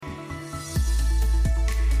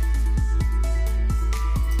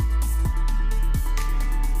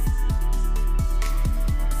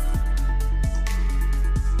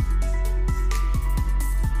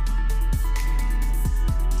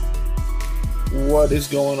What is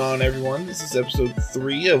going on, everyone? This is episode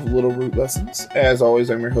 3 of Little Root Lessons. As always,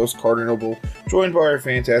 I'm your host, Carter Noble, joined by our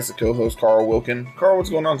fantastic co-host, Carl Wilkin. Carl, what's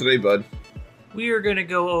going on today, bud? We are going to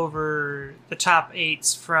go over the top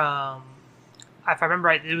 8s from, if I remember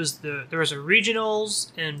right, there was a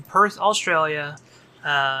regionals in Perth, Australia,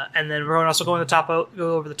 and then we're also going to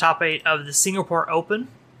go over the top 8 of the Singapore Open,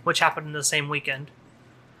 which happened in the same weekend.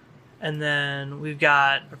 And then we've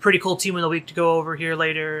got a pretty cool team of the week to go over here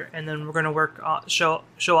later, and then we're going to show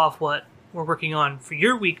off what we're working on for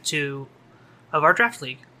your week 2 of our draft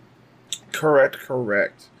league. Correct.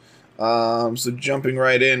 So jumping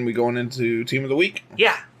right in, we going into team of the week?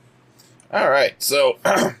 Yeah. All right. So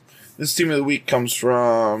this team of the week comes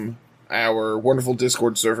from our wonderful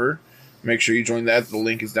Discord server. Make sure you join that. The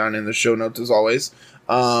link is down in the show notes as always.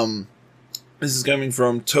 This is coming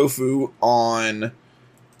from Tofu on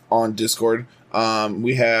Discord.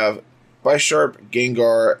 We have Bisharp,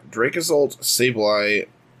 Gengar, Dracozolt, Sableye,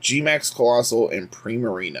 Gmax Colossal, and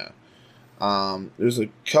Primarina. There's a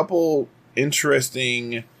couple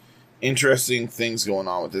interesting things going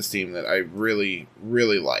on with this team that I really,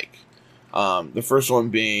 really like. The first one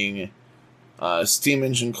being Steam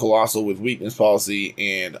Engine Colossal with Weakness Policy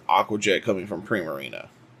and Aqua Jet coming from Primarina.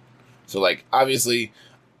 So, like, obviously,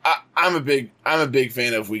 I'm a big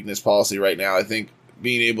fan of Weakness Policy right now. I think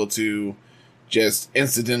being able to just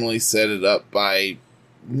incidentally set it up by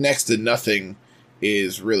next to nothing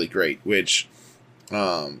is really great, which,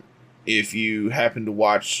 if you happen to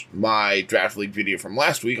watch my Draft League video from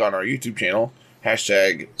last week on our YouTube channel,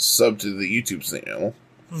 #sub to the YouTube channel,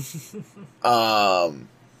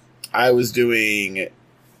 I was doing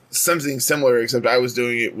something similar, except I was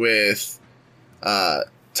doing it with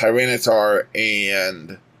Tyranitar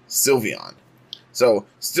and Sylveon. So,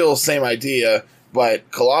 still same idea,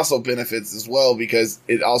 but Colossal benefits as well because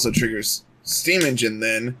it also triggers Steam Engine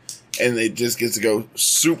then, and it just gets to go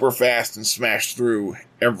super fast and smash through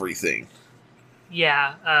everything.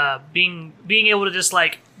 Yeah, being able to just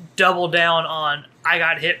like double down on I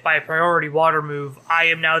got hit by a priority water move. I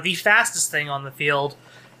am now the fastest thing on the field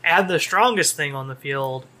and the strongest thing on the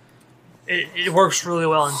field. It works really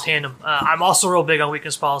well in tandem. I'm also real big on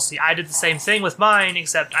Weakness Policy. I did the same thing with mine,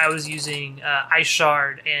 except I was using Ice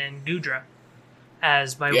Shard and Goodra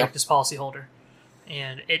as my Weakness Policy holder.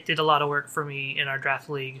 And it did a lot of work for me in our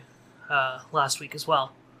draft league last week as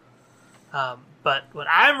well. But what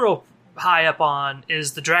I'm real high up on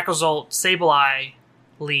is the Dracozolt Sableye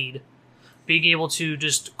lead. Being able to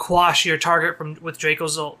just quash your target with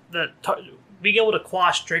Dracozolt, being able to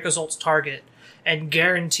quash Dracozolt's target and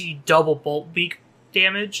guarantee double Bolt Beak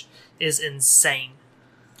damage is insane.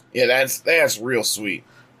 Yeah, that's real sweet.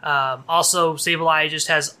 Also, Sableye just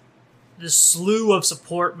has this slew of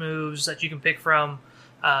support moves that you can pick from.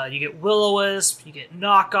 You get Will-O-Wisp, you get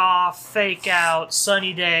Knockoff, Fake Out,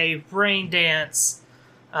 Sunny Day, Brain Dance.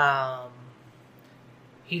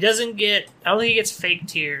 He doesn't get... I don't think he gets Fake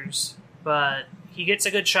Tears, but he gets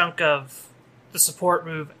a good chunk of the support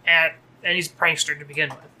move, and he's Prankster to begin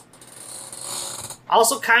with.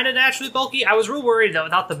 Also kind of naturally bulky. I was real worried that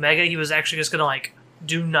without the Mega, he was actually just going to, like,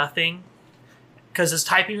 do nothing. Because his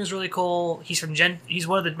typing is really cool. He's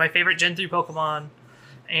one of my favorite Gen 3 Pokemon.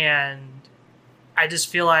 And I just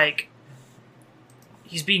feel like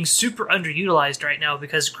he's being super underutilized right now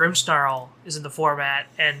because Grimmsnarl is in the format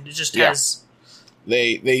and it just has...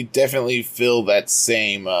 They definitely fill that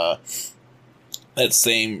same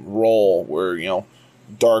role where, you know,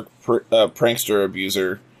 dark prankster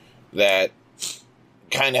abuser that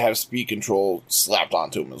kind of have speed control slapped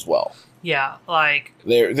onto him as well. Yeah, like...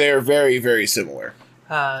 They're very, very similar.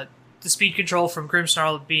 The speed control from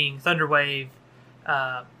Grimmsnarl being Thunder Wave.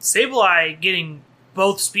 Sableye getting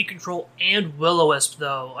both speed control and Will-O-Wisp,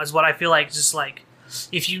 though, is what I feel like just like...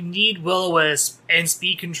 If you need Will-O-Wisp and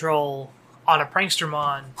speed control on a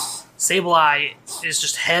Prankstermon, Sableye is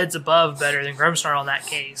just heads above better than Grimmsnarl in that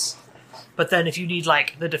case. But then if you need,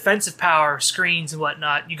 like, the defensive power, screens, and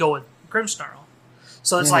whatnot, you go with Grimmsnarl.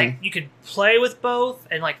 So it's like, you could play with both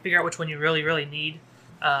and, like, figure out which one you really, really need.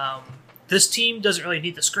 This team doesn't really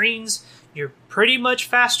need the screens. You're pretty much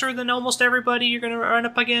faster than almost everybody you're going to run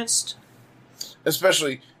up against.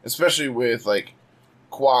 Especially with, like,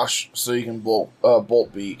 Quash, so you can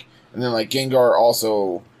Bolt Beak. And then, like, Gengar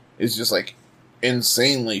also is just, like,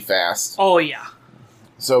 insanely fast. Oh, yeah.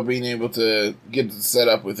 So being able to get the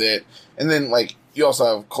setup with it. And then, like, you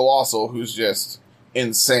also have Colossal, who's just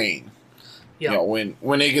insane. Yep. You know,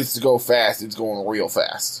 when it gets to go fast, it's going real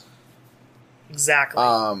fast. Exactly.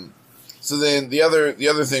 So then the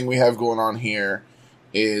other thing we have going on here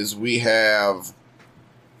is we have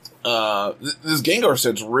this Gengar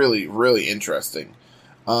set's really, really interesting.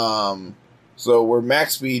 So So we're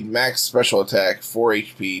max speed, max special attack, 4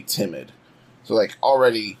 HP, timid. So like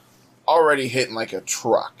already hitting like a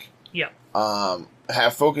truck. Yeah.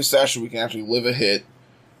 Have focus sash so we can actually live a hit.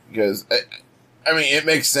 Because, I mean, it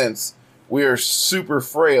makes sense. We are super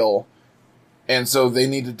frail, and so they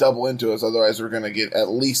need to double into us, otherwise we're going to get at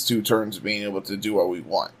least 2 turns being able to do what we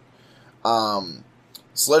want.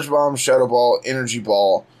 Sledge Bomb, Shadow Ball, Energy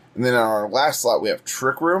Ball, and then on our last slot we have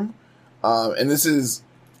Trick Room. And this is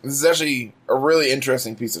actually a really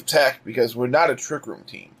interesting piece of tech, because we're not a Trick Room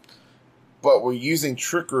team, but we're using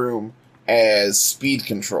Trick Room as speed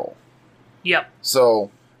control. Yep.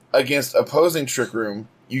 So, against opposing Trick Room,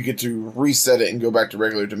 you get to reset it and go back to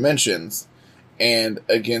regular dimensions. And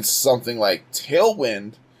against something like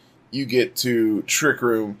Tailwind, you get to Trick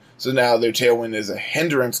Room, so now their Tailwind is a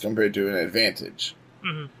hindrance compared to an advantage.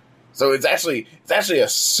 Mm-hmm. So it's actually a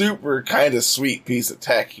super kind of sweet piece of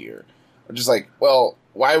tech here. I'm just like, well,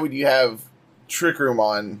 why would you have Trick Room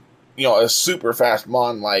on, a super fast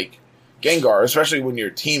mon like Gengar, especially when your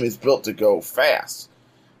team is built to go fast?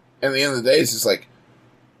 And at the end of the day, it's just like,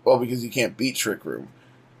 well, because you can't beat Trick Room.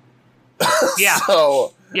 Yeah.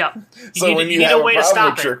 So when you have a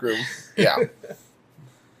problem with Trick Room, yeah.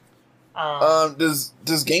 Does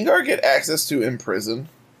Gengar get access to Imprison?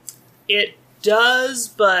 It does,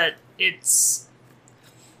 but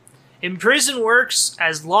Imprison works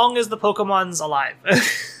as long as the Pokemon's alive.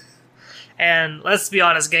 And let's be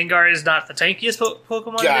honest, Gengar is not the tankiest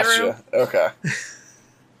Pokemon. Gotcha. Okay.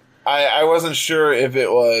 I wasn't sure if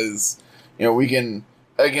it was, we can,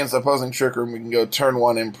 against opposing Trick Room, we can go turn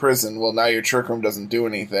 1 Imprison. Well, now your Trick Room doesn't do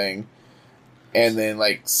anything. And then,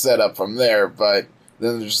 set up from there. But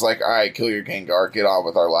then they're just like, alright, kill your Gengar, get on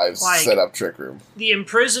with our lives, set up Trick Room. The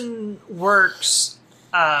Imprison works,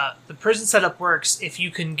 the prison setup works if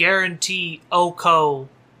you can guarantee Oko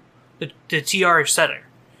the TR setter.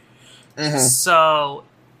 Mm-hmm. So,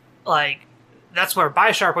 that's where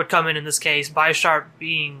Bisharp would come in this case. Bisharp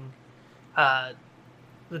being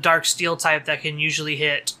the Dark Steel type that can usually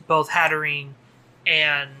hit both Hatterene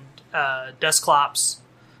and Dusclops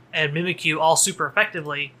and Mimikyu all super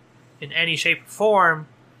effectively in any shape or form.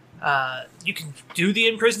 You can do the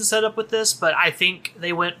Imprison setup with this, but I think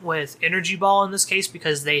they went with Energy Ball in this case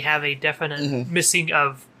because they have a definite missing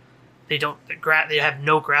of... They have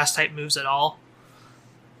no grass type moves at all.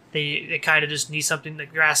 They kind of just need something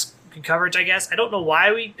that grass can coverage, I guess. I don't know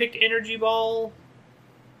why we picked Energy Ball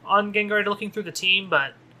on Gengar looking through the team,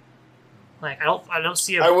 but I don't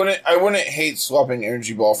see a... I wouldn't hate swapping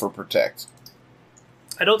Energy Ball for Protect.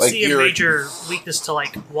 I don't see a major weakness to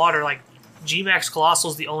water. G-Max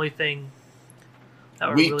Colossal's the only thing that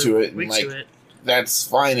we're weak to it. Weak to it. That's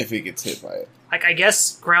fine if it gets hit by it. I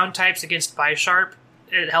guess ground types against Bisharp,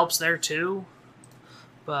 it helps there too,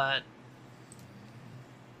 but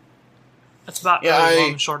that's about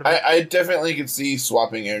long and short of it. I definitely could see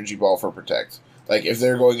swapping Energy Ball for Protect. If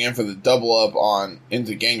they're going in for the double up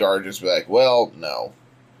into Gengar, just be like, well, no.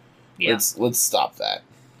 Yeah. Let's stop that.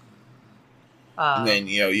 And then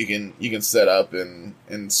you can set up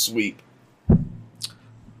and sweep.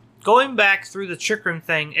 Going back through the Trick Room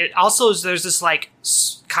thing, it also is, there's this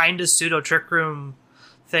kind of pseudo Trick Room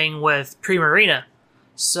thing with Primarina.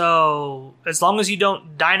 So as long as you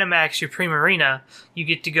don't Dynamax your Primarina, you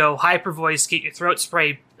get to go Hyper Voice, get your Throat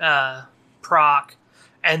Spray proc,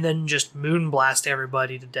 and then just Moonblast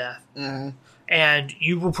everybody to death. Mm-hmm. And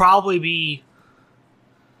you will probably be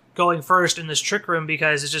going first in this Trick Room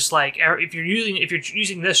because it's just if you're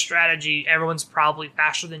using this strategy, everyone's probably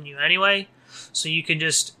faster than you anyway. So you can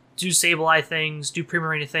just do Sableye things, do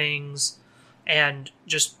Primarina things, and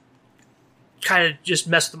just kind of just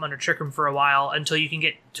mess with them under Trick Room for a while until you can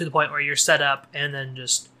get to the point where you're set up and then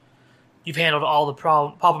just you've handled all the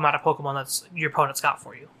problematic Pokemon that's your opponent's got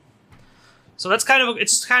for you. So that's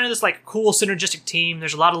it's kind of this cool synergistic team.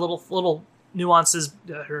 There's a lot of little nuances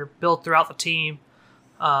that are built throughout the team.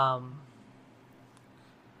 Trying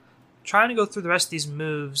to go through the rest of these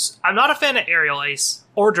moves. I'm not a fan of Aerial Ace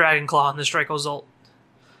or Dragon Claw in this Dracozolt.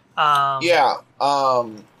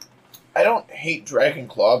 I don't hate Dragon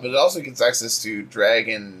Claw, but it also gets access to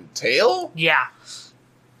Dragon Tail. Yeah,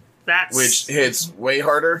 which hits way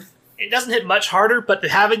harder. It doesn't hit much harder, but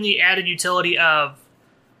having the added utility of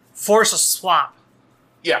force a swap.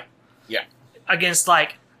 Yeah. Against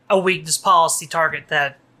a weakness policy target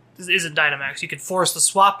that isn't Dynamax, you could force the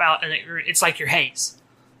swap out, and it's like your Haze.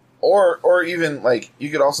 Or even you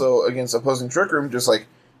could also against opposing Trick Room just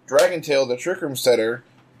Dragon Tail the Trick Room setter,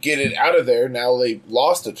 get it out of there. Now they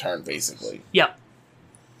lost a turn basically. Yep.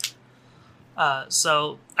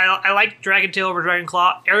 So I like Dragon Tail over Dragon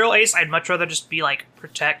Claw. Aerial Ace, I'd much rather just be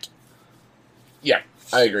Protect. Yeah,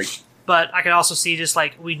 I agree. But I can also see just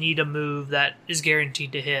like we need a move that is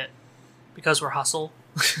guaranteed to hit because we're hustle.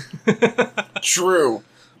 True.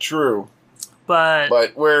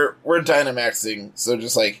 But we're Dynamaxing, so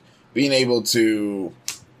just like being able to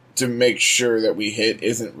make sure that we hit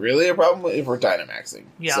isn't really a problem if we're Dynamaxing.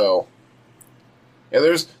 Yeah. So yeah,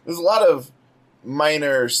 there's a lot of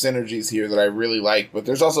minor synergies here that I really like, but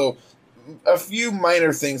there's also a few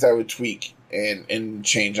minor things I would tweak and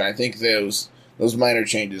change. And I think those minor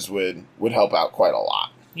changes would help out quite a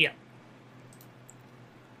lot. Yeah.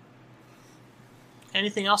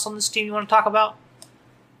 Anything else on this team you want to talk about?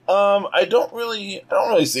 I don't really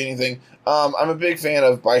see anything. I'm a big fan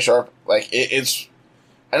of Bisharp. Like it's,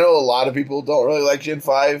 I know a lot of people don't really like Gen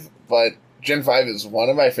 5, but Gen 5 is one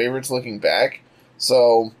of my favorites looking back.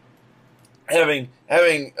 So having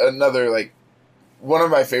another like one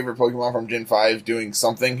of my favorite Pokemon from Gen 5 doing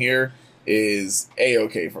something here is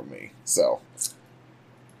A-okay for me. So it's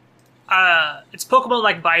Pokemon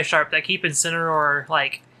like Bisharp that keep Incineroar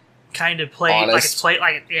like kind of played honest. like it's played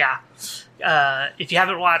like yeah. If you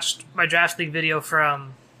haven't watched my Draft League video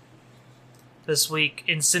from this week,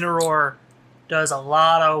 Incineroar does a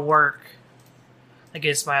lot of work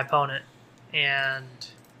against my opponent, and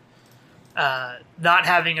not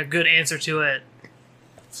having a good answer to it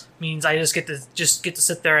means I just get to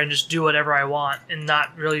sit there and just do whatever I want and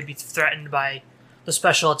not really be threatened by the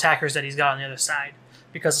special attackers that he's got on the other side,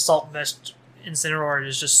 because Assault Vest Incineroar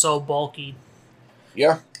is just so bulky.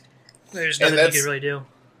 Yeah, There's nothing you can really do.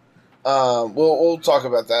 We'll talk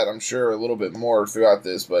about that, I'm sure, a little bit more throughout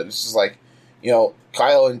this, but it's just like, you know,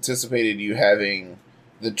 Kyle anticipated you having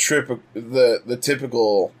the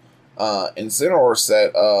typical Incineroar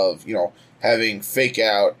set of, you know, having Fake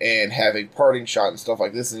Out and having Parting Shot and stuff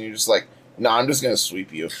like this, and you're just like, nah, I'm just going to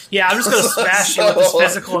sweep you. Yeah, I'm just going to smash you with this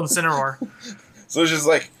physical Incineroar. So it's just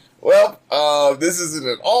like, well, this isn't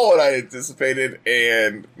at all what I anticipated,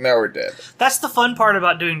 and now we're dead. That's the fun part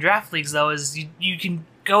about doing draft leagues, though, is you can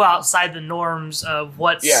go outside the norms of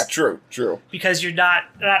what's... Yeah, true. Because you're not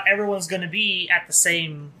everyone's going to be at the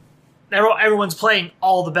same... Everyone's playing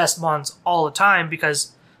all the best mons all the time,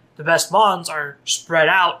 because the best mons are spread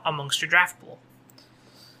out amongst your draft pool.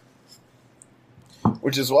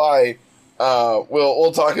 Which is why,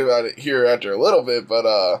 we'll talk about it here after a little bit,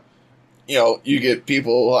 but, you know, you get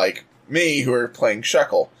people like me who are playing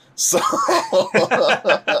Shekel. So...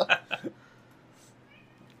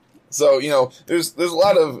 So, you know, there's a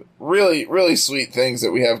lot of really, really sweet things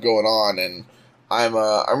that we have going on, and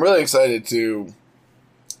I'm really excited to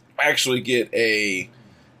actually get a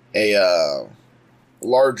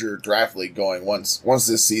larger draft league going once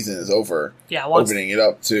this season is over. Yeah, opening it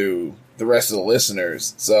up to the rest of the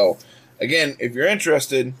listeners. So, again, if you're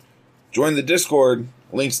interested, join the Discord.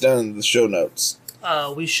 Links down in the show notes.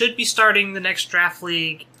 We should be starting the next draft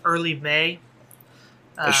league early May.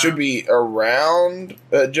 It should be around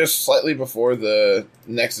just slightly before the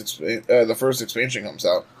next the first expansion comes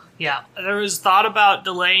out. Yeah, there was thought about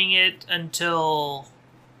delaying it until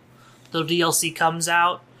the DLC comes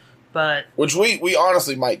out, but which we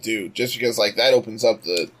honestly might do, just because like that opens up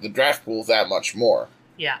the draft pool that much more.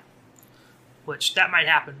 Yeah, which that might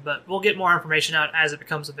happen, but we'll get more information out as it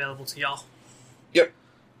becomes available to y'all. Yep,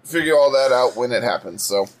 figure all that out when it happens.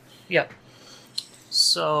 So yep.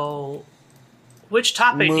 So, which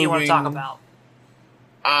topic do you want to talk about?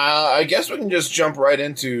 I guess we can just jump right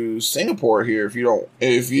into Singapore here if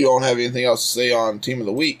you don't have anything else to say on Team of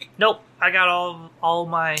the Week. Nope, I got all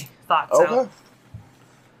my thoughts out.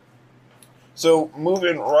 So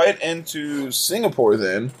moving right into Singapore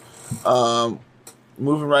then,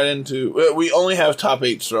 moving right into we only have top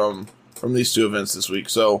 8s from these two events this week,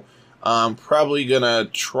 so I'm probably gonna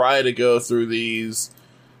try to go through these.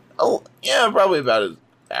 Oh yeah, probably about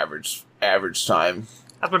average time.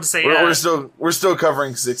 I was about to say we're still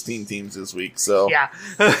covering 16 teams this week, so yeah,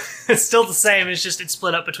 it's still the same. It's just it's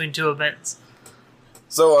split up between two events.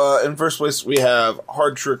 So in first place we have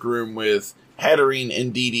Hard Trick Room with Hatterene,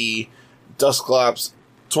 Indeedee, Dusclops,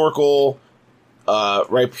 Torkoal,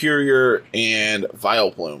 Rhyperior, and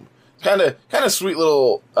Vileplume. Kind of sweet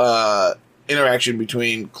little interaction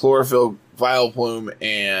between Chlorophyll, Vileplume,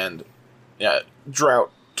 and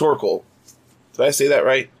Drought, Torkoal. Did I say that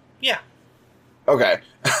right? Yeah. Okay.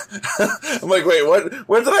 I'm like, wait, what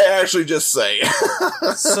did I actually just say?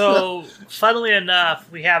 So, funnily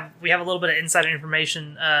enough, we have a little bit of insider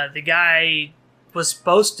information. The guy was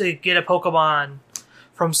supposed to get a Pokemon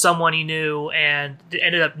from someone he knew and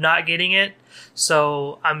ended up not getting it.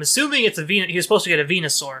 So, I'm assuming it's he was supposed to get a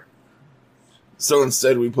Venusaur. So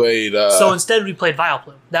instead we played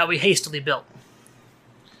Vileplume that we hastily built.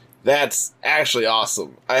 That's actually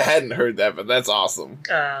awesome. I hadn't heard that, but that's awesome.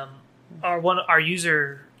 our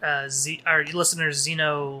user, our listener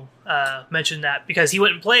Zeno, mentioned that because he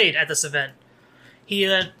went and played at this event. He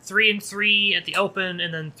went 3-3 at the Open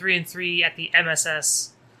and then 3-3 at the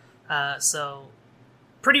MSS. So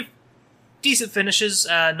pretty decent finishes.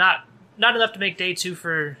 Not enough to make day 2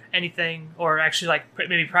 for anything, or actually like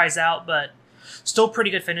maybe prize out, but still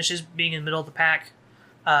pretty good finishes being in the middle of the pack.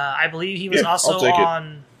 I believe he was also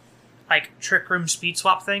on like Trick Room Speed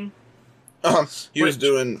Swap thing. He was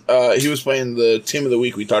doing. He was playing the team of the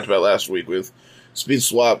week we talked about last week with Speed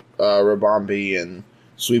Swap, Rabombi, and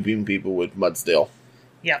sweeping people with Mudsdale.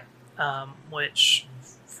 Yep. Which,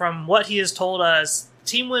 from what he has told us,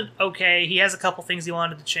 team went okay. He has a couple things he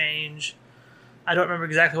wanted to change. I don't remember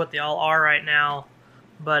exactly what they all are right now,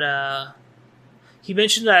 but he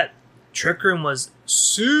mentioned that Trick Room was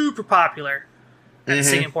super popular at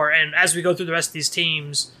Singapore, and as we go through the rest of these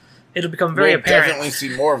teams, it'll become very apparent. Definitely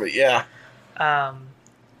see more of it, yeah.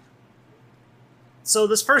 So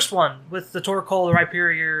this first one, with the Torkoal, the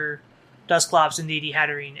Rhyperior, Dusclops, Indeedee,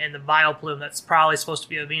 Hatterene, and the Vileplume, that's probably supposed to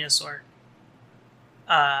be a Venusaur.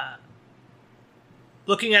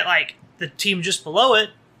 Looking at like the team just below it,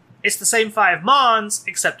 it's the same 5 Mons,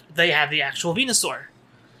 except they have the actual Venusaur.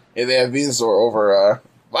 Yeah, they have Venusaur over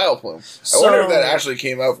Vileplume. I wonder if that actually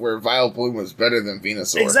came up where Vileplume was better than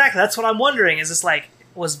Venusaur. Exactly, that's what I'm wondering. Is this like,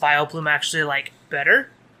 was Vileplume actually like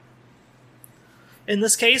better in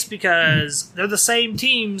this case? Because they're the same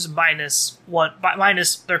teams minus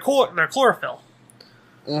their chlorophyll.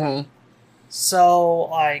 Mm-hmm. So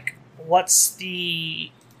like, what's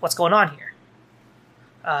going on here?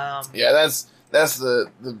 Yeah, that's the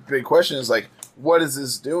big question is like, what is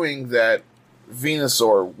this doing that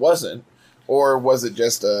Venusaur wasn't? Or was it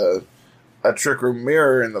just a Trick Room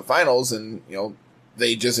mirror in the finals and,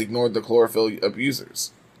 they just ignored the chlorophyll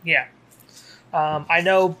abusers? Yeah. I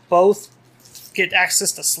know both get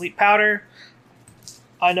access to sleep powder.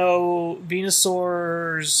 I know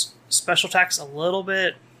Venusaur's special attack's a little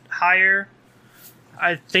bit higher.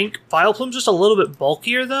 I think Vileplume's just a little bit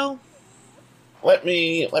bulkier, though. Let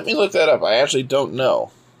me look that up. I actually don't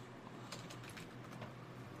know.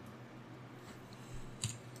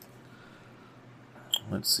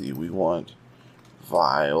 Let's see. We want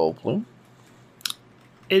Vileplume.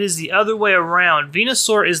 It is the other way around.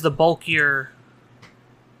 Venusaur is the bulkier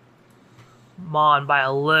Mon by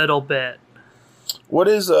a little bit. What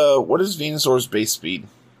is Venusaur's base speed?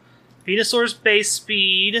 Venusaur's base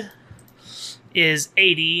speed is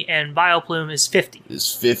 80 and Vileplume is 50.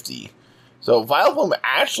 Is 50. So Vileplume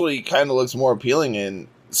actually kind of looks more appealing in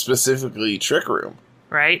specifically Trick Room.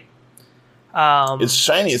 Right? Its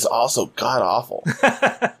shiny is also god awful.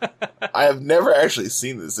 I have never actually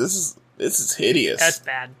seen this. This is hideous. That's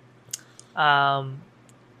bad.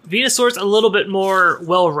 Venusaur's a little bit more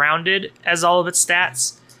well-rounded as all of its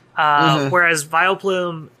stats, whereas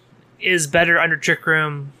Vileplume is better under Trick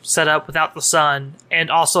Room set up without the sun, and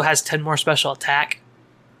also has 10 more special attack.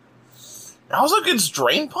 Also gets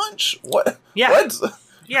Drain Punch? What? Yeah. What?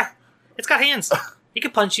 Yeah. It's got hands. It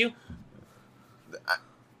can punch you.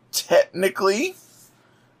 Technically,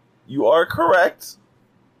 you are correct.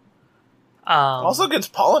 Also gets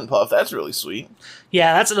Pollen Puff. That's really sweet.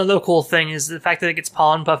 Yeah, that's another cool thing, is the fact that it gets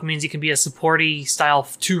Pollen Puff means you can be a supporty style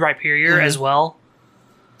to Rhyperior as well.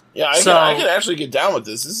 Yeah, I can actually get down with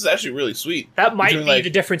this. This is actually really sweet. That might be the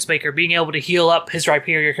difference maker, being able to heal up his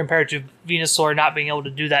Rhyperior compared to Venusaur not being able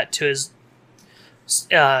to do that to his...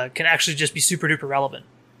 can actually just be super duper relevant.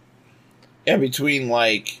 Yeah, between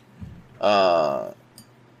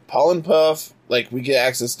Pollen Puff, we get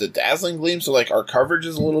access to Dazzling Gleam, so our coverage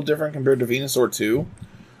is a little different compared to Venusaur 2.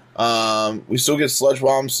 We still get Sludge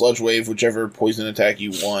Bomb, Sludge Wave, whichever poison attack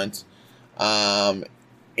you want.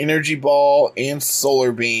 Energy Ball and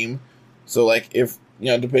Solar Beam. So if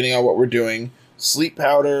depending on what we're doing, Sleep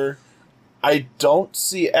Powder. I don't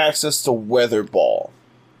see access to Weather Ball.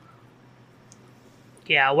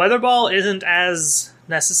 Yeah, Weather Ball isn't as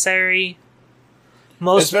necessary.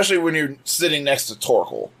 Especially when you're sitting next to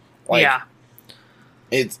Torkoal. Yeah.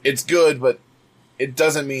 It's good, but it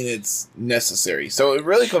doesn't mean it's necessary. So it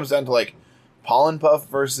really comes down to Pollen Puff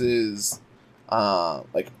versus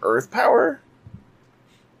Earth Power.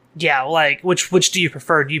 Yeah, which do you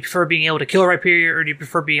prefer? Do you prefer being able to kill Rhyperior, or do you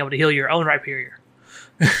prefer being able to heal your own Rhyperior?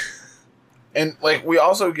 And we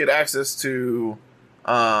also get access to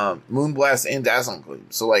Moonblast and Dazzling Gleam.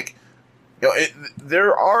 So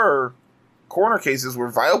there are corner cases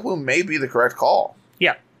where Vileplume may be the correct call.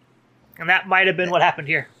 Yeah. And that might have been what happened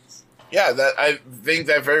here. Yeah, that I think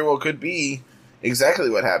that very well could be exactly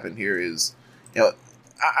what happened here. Is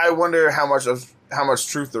I wonder how much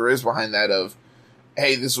truth there is behind that. Of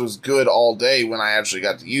hey, this was good all day when I actually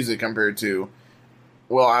got to use it compared to,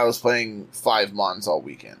 well, I was playing 5 Mons all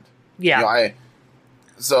weekend. Yeah.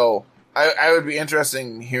 So I would be interested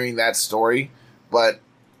in hearing that story, but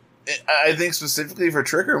I think specifically for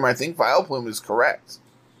Trick Room, I think Vileplume is correct.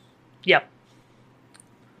 Yep.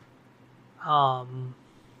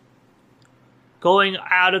 Going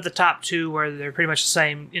out of the top 2, where they're pretty much the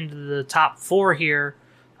same, into the top 4 here,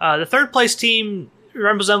 the third place team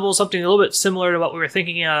resembles something a little bit similar to what we were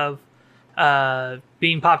thinking of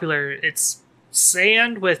being popular. It's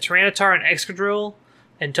Sand with Tyranitar and Excadrill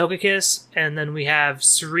and Togekiss, and then we have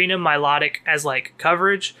Serena Milotic as like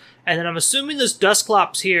coverage, and then I'm assuming this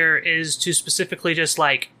Dusclops here is to specifically just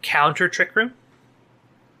like counter Trick Room.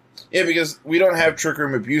 Yeah, because we don't have Trick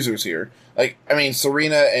Room abusers here. Like, I mean,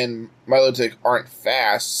 Serena and Milotic aren't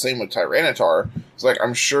fast, same with Tyranitar, so like,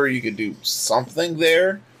 I'm sure you could do something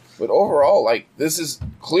there, but overall, like, this is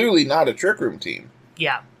clearly not a Trick Room team.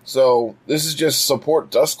 Yeah. So, this is just support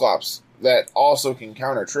Dusclops that also can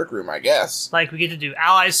counter Trick Room, I guess. Like, we get to do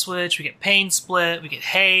Ally Switch, we get Pain Split, we get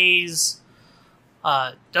Haze.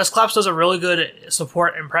 Dusclops does a really good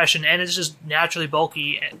support impression, and it's just naturally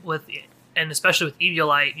bulky and especially with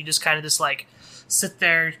Eviolite, you just kind of just like sit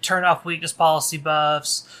there, turn off weakness policy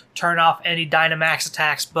buffs, turn off any Dynamax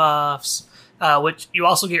attacks buffs, which you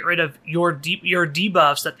also get rid of your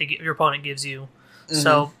debuffs that your opponent gives you. Mm-hmm.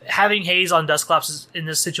 So having Haze on Dusclops in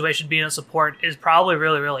this situation being a support is probably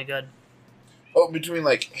really, really good. Oh, between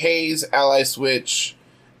like Haze, Ally Switch,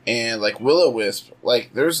 and like Will-O-Wisp,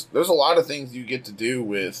 like there's a lot of things you get to do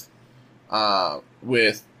with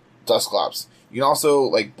Dusclops. You can also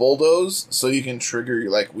like Bulldoze, so you can trigger your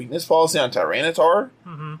like weakness policy on Tyranitar.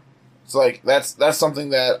 Mm-hmm. So like that's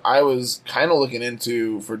something that I was kind of looking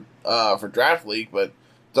into for Draft League, but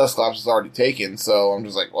Dusclops is already taken. So I'm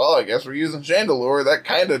just like, well, I guess we're using Chandelure. That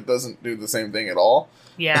kind of doesn't do the same thing at all.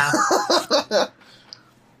 Yeah.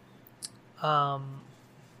 I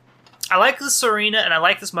like this Serena and I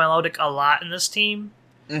like this Milotic a lot in this team.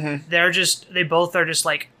 Mm-hmm. They both are just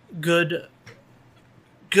like good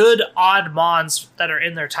odd Mons that are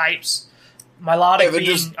in their types. Milotic being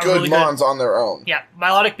just good really Mons on their own. Yeah,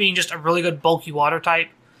 Milotic being just a really good bulky water type,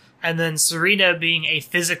 and then Serena being a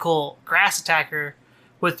physical grass attacker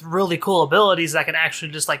with really cool abilities that can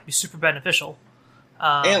actually just like be super beneficial.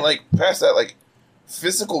 And like past that, like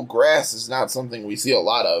physical grass is not something we see a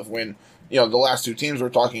lot of. When the last 2 teams were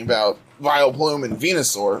talking about Vileplume and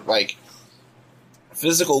Venusaur, like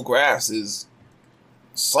physical grass is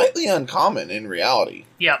slightly uncommon in reality.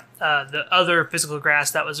 Yep. The other physical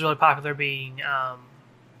grass that was really popular being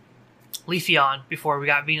Leafeon before we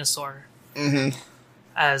got Venusaur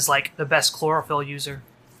as like the best chlorophyll user.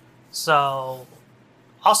 So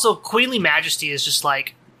also Queenly Majesty is just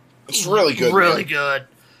like it's really good. Really good.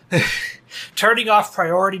 Turning off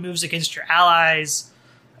priority moves against your allies,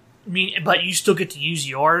 but you still get to use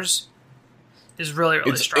yours is really,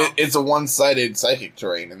 really strong. It's a one-sided psychic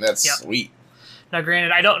terrain, and that's sweet. Now,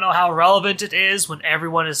 granted, I don't know how relevant it is when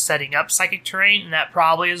everyone is setting up psychic terrain, and that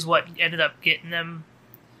probably is what ended up getting them,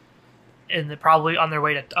 probably on their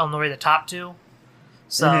way to top 2.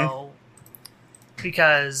 So,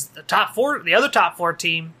 because the other top 4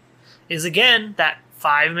 team is again that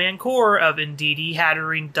 5-man core of Indeedee,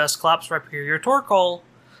 Hatterene, Dusclops, Rhyperior, Torkoal.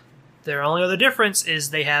 Their only other difference is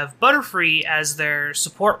they have Butterfree as their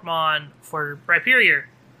support mon for Rhyperior.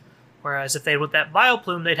 Whereas if they with that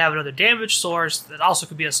Vileplume, they'd have another damage source that also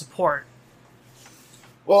could be a support.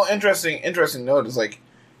 Well, interesting note is like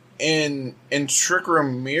in Trick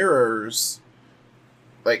Room Mirrors,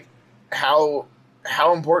 like how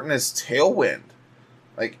important is Tailwind?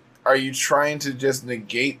 Like, are you trying to just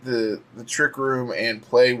negate the Trick Room and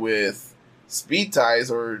play with Speed Ties,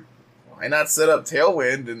 or why not set up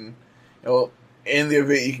Tailwind and in the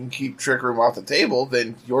event you can keep Trick Room off the table,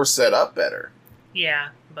 then you're set up better. Yeah.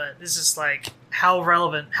 But this is like how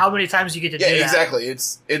relevant, how many times you get to do that. Yeah, exactly.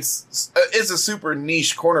 It's a super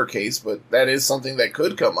niche corner case, but that is something that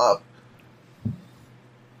could come up.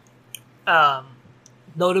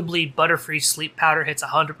 Notably, Butterfree Sleep Powder hits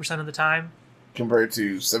 100% of the time. Compared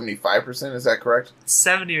to 75%, is that correct?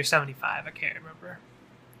 70 or 75, I can't remember.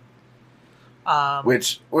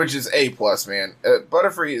 Which is A+, man.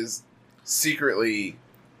 Butterfree is secretly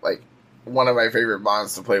like one of my favorite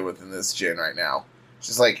mons to play with in this gen right now.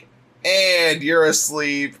 Just like, and you're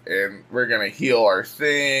asleep, and we're gonna heal our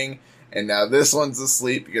thing, and now this one's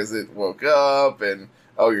asleep because it woke up, and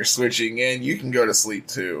you're switching in, you can go to sleep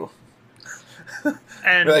too.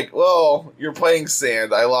 And you're like, well, you're playing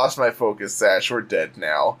Sand, I lost my focus sash, we're dead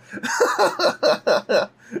now.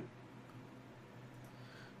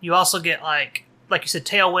 You also get like like you said,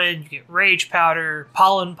 Tailwind, you get Rage Powder,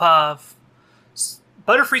 Pollen Puff.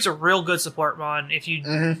 Butterfree's a real good support mon if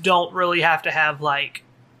you don't really have to have like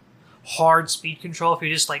hard speed control. If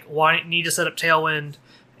you just like need to set up Tailwind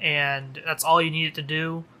and that's all you need it to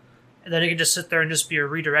do, and then it can just sit there and just be a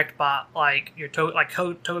redirect bot like your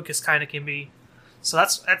Togekiss kind of can be. So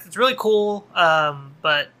that's really cool.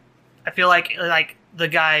 But I feel like the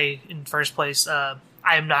guy in first place, I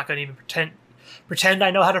am not going to even pretend I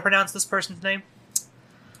know how to pronounce this person's name.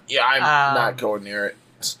 Yeah, I'm not going near it.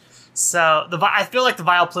 So I feel like the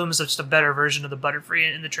Vileplume is just a better version of the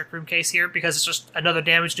Butterfree in the Trick Room case here because it's just another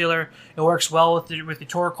damage dealer. It works well with the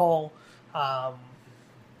Torkoal.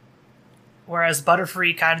 Whereas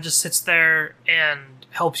Butterfree kind of just sits there and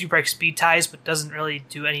helps you break speed ties, but doesn't really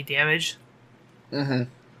do any damage. Mm-hmm.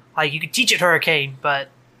 Like you could teach it Hurricane, but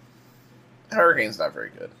Hurricane's not very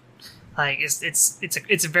good. Like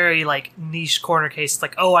it's a very like niche corner case. It's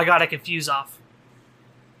like, oh, I gotta confuse off.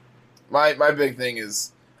 My big thing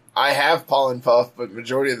is I have Pollen Puff, but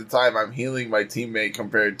majority of the time I'm healing my teammate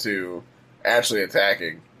compared to actually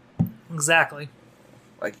attacking. Exactly.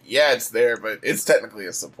 Like, yeah, it's there, but it's technically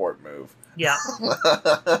a support move. Yeah.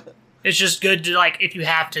 It's just good to, like, if you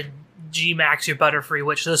have to G-Max your Butterfree,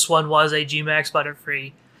 which this one was a G-Max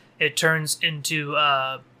Butterfree, it turns into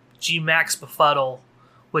G-Max Befuddle,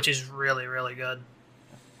 which is really, really good.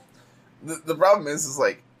 The problem is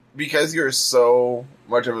like, because you're so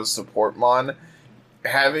much of a support mon,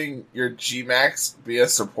 having your G-Max be a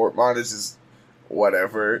support mon is just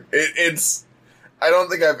whatever. It's... I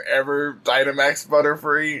don't think I've ever Dynamax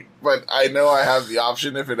Butterfree, but I know I have the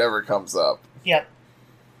option if it ever comes up. Yep.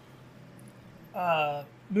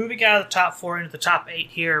 Moving out of the top 4 into the top 8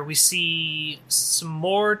 here, we see some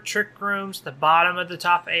more Trick Rooms at the bottom of the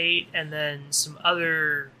top 8, and then some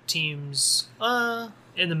other teams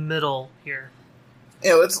in the middle here.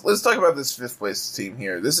 Yeah, let's talk about this 5th place team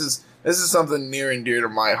here. This is something near and dear to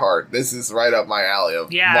my heart. This is right up my alley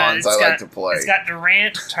of mons I like to play. It's got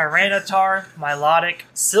Durant, Tyranitar, Milotic,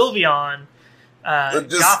 Sylveon,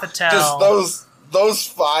 Gothitelle. Just those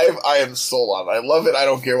 5 I am sold on. I love it. I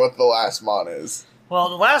don't care what the last mon is. Well,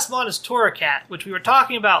 the last mon is Torracat, which we were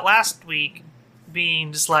talking about last week,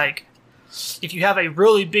 being just like, if you have a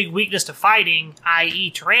really big weakness to fighting, i.e.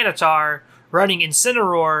 Tyranitar, running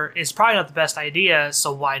Incineroar is probably not the best idea,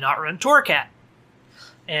 so why not run Torracat?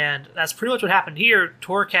 And that's pretty much what happened here.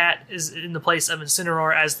 Torracat is in the place of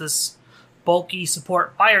Incineroar as this bulky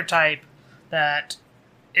support fire type that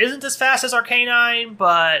isn't as fast as Arcanine,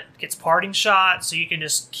 but gets Parting Shot, so you can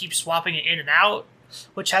just keep swapping it in and out,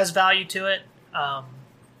 which has value to it.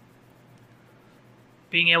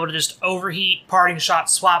 Being able to just overheat, Parting Shot,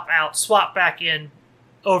 swap out, swap back in,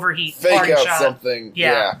 overheat, fake Parting out Shot. something.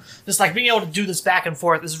 Yeah. Just like being able to do this back and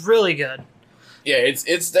forth is really good. Yeah,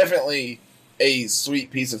 it's definitely a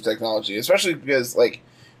sweet piece of technology, especially because like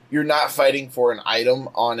you're not fighting for an item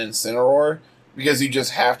on Incineroar because you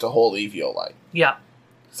just have to hold Eviolite. Yeah.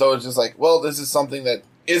 So it's just like, well, this is something that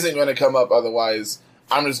isn't going to come up otherwise.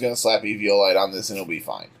 I'm just going to slap Eviolite on this and it'll be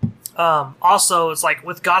fine. Also, it's like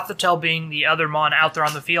with Gothitelle being the other mon out there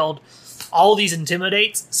on the field, all these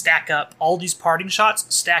Intimidates stack up. All these Parting Shots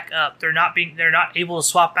stack up. They're not able to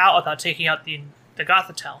swap out without taking out the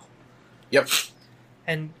Gothitelle. Yep.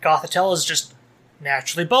 And Gothitelle is just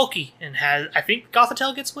naturally bulky and I think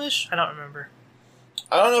Gothitelle gets Wish? I don't remember.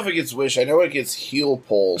 I don't know if it gets Wish. I know it gets Heal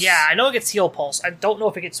Pulse. Yeah, I know it gets Heal Pulse. I don't know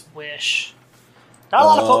if it gets Wish. Not a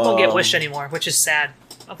lot of Pokemon get Wish anymore, which is sad.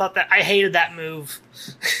 I hated that move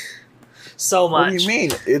so much. What do you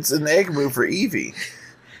mean? It's an egg move for Eevee.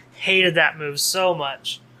 Hated that move so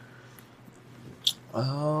much.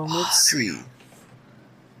 Let's see.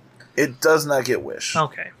 It does not get Wish.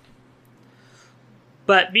 Okay.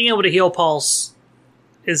 But being able to Heal Pulse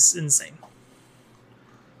is insane.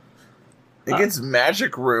 It gets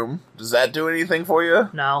Magic Room. Does that do anything for you?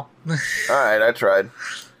 No. Alright, I tried.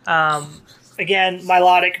 Again,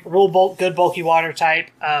 Milotic, good bulky water type.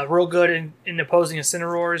 Real good in opposing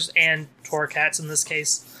Incineroars and Torracats in this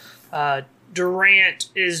case. Durant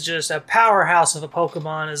is just a powerhouse of a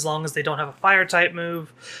Pokemon as long as they don't have a fire type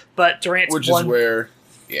move. But Durant's which is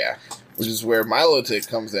where Milotic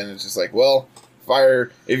comes in. It's just like, well,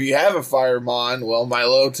 fire. If you have a Firemon, well,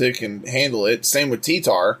 Milotic can handle it. Same with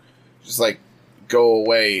T-Tar. Just like, go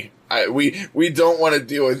away. We don't want to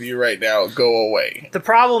deal with you right now. Go away. The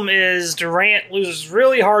problem is Durant loses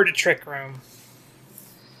really hard to Trick Room.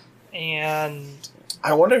 And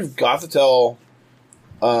I wonder if Gothitelle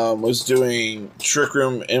was doing Trick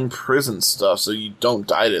Room Imprison stuff so you don't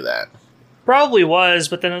die to that. Probably was,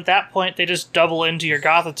 but then at that point they just double into your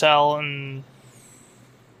Gothitelle and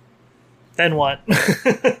then what?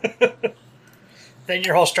 then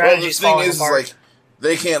your whole Well, strategy the is thing falling is, apart. like,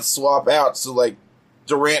 they can't swap out, so, like,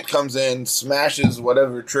 Durant comes in, smashes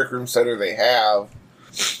whatever Trick Room setter they have.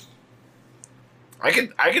 I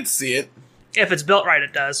could see it. If it's built right,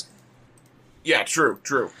 it does. Yeah, true.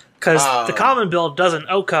 Because the common build doesn't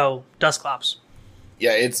Oko Dusclops.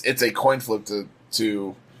 Yeah, it's a coin flip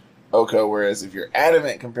to Oko, whereas if you're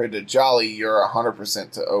Adamant compared to Jolly, you're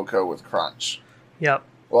 100% to Oko with Crunch. Yep.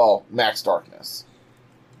 Well, Max Darkness.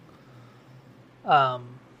 I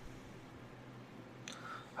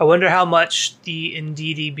wonder how much the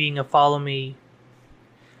Indeedee being a follow me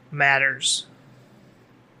matters.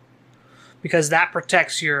 Because that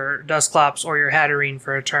protects your Dusclops or your Hatterene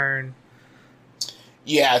for a turn.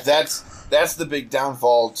 Yeah, that's the big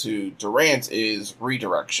downfall to Durant is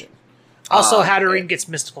redirection. Also, Hatterene gets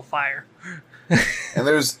Mystical Fire. And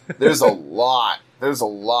there's a lot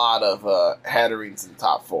of Hatterenes in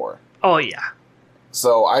top 4. Oh yeah.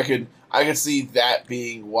 So I could see that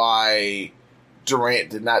being why Durant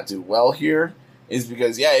did not do well here, is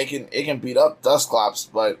because it can beat up Dusclops,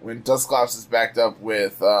 but when Dusclops is backed up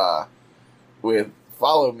with Follow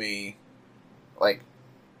Me, like,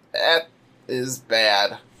 that is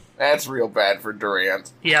bad. That's real bad for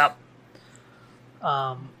Durant. Yep.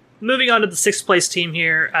 Moving on to the 6th place team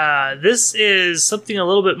here. This is something a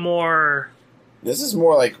little bit more... This is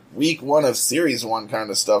more like week 1 of Series 1 kind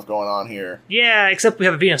of stuff going on here. Yeah, except we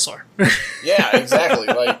have a Venusaur. Yeah, exactly.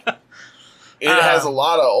 Like, it has a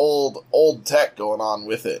lot of old tech going on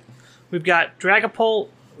with it. We've got Dragapult,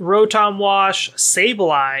 Rotom Wash,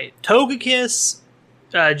 Sableye, Togekiss,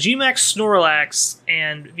 Gmax Snorlax,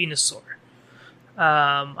 and Venusaur.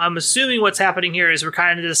 I'm assuming what's happening here is we're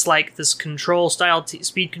kind of just like this control style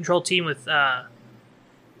speed control team with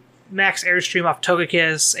Max Airstream off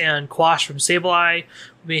Togekiss and Quash from Sableye.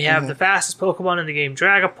 We have the fastest Pokemon in the game,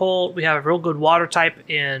 Dragapult. We have a real good water type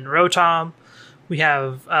in Rotom. We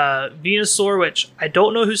have Venusaur, which I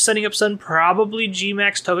don't know who's setting up Sun. Probably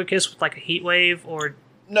Gmax Togekiss with like a Heat Wave or...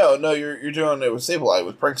 No, you're doing it with Sableye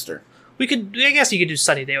with Prankster. I guess you could do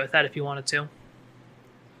Sunny Day with that if you wanted to.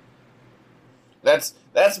 That's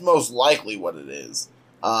most likely what it is.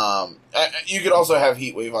 You could also have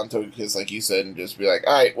Heat Wave on Togekiss, like you said, and just be like,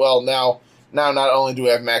 all right, well, now not only do we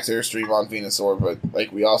have Max Airstream on Venusaur, but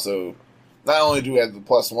like we also not only do we have the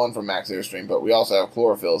 +1 from Max Airstream, but we also have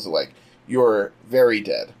Chlorophyll, so like you're very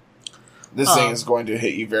dead. This thing is going to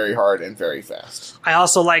hit you very hard and very fast. I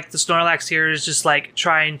also like the Snorlax here is just like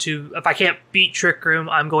trying to, if I can't beat Trick Room,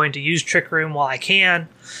 I'm going to use Trick Room while I can.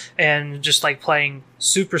 And just like playing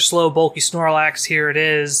super slow, bulky Snorlax, here it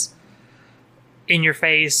is. In your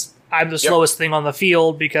face. I'm the slowest thing on the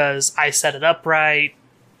field because I set it up right.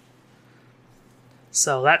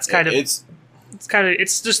 So that's kind of,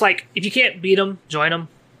 it's just like, if you can't beat them, join them.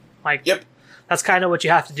 Like, that's kind of what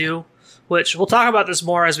you have to do. Which we'll talk about this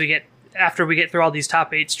more after we get through all these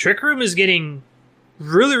top 8s. Trick Room is getting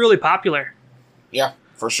really, really popular. Yeah,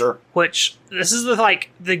 for sure. Which, this is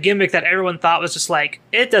the gimmick that everyone thought was just like,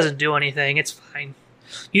 it doesn't do anything, it's fine.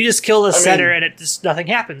 You just kill the setter and nothing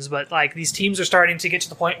happens. But like these teams are starting to get to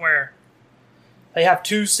the point where they have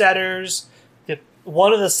 2 setters.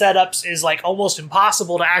 One of the setups is like almost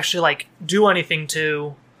impossible to actually like do anything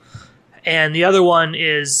to. And the other one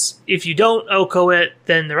is, if you don't Oko it,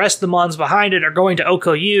 then the rest of the Mons behind it are going to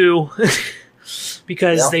Oko you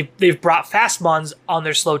because they've brought fast Mons on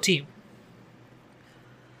their slow team.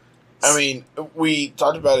 I mean, we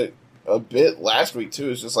talked about it a bit last week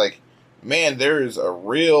too. It's just like, man, there is a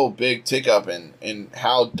real big tick up in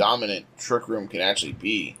how dominant Trick Room can actually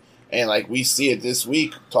be. And like we see it this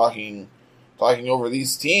week talking over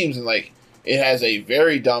these teams, and like it has a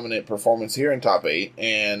very dominant performance here in top 8,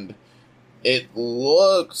 and it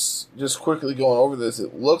looks, just quickly going over this,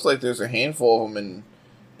 it looks like there's a handful of them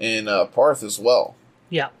in Parth as well.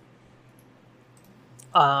 Yeah.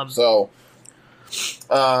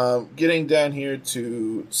 Getting down here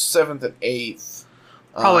to 7th and 8th.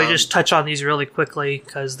 Probably just touch on these really quickly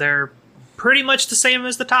because they're pretty much the same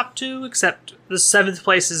as the top 2, except the 7th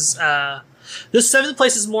place is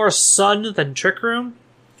more Sun than Trick Room.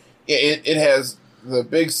 Yeah, it has the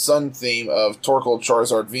big Sun theme of Torkoal,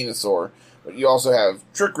 Charizard, Venusaur. But you also have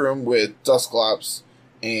Trick Room with Dusclops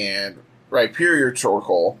and Rhyperior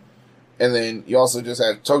Torkoal. And then you also just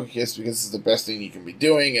have Togekiss because it's the best thing you can be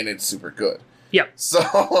doing, and it's super good. Yep.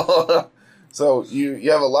 So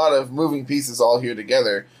you have a lot of moving pieces all here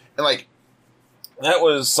together. And like, that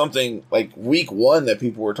was something like week 1 that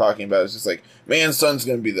people were talking about. It's just like, man, Sun's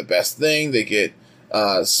going to be the best thing. They get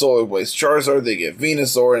Solar Blaze Charizard, they get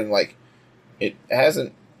Venusaur, and like, it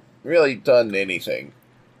hasn't really done anything.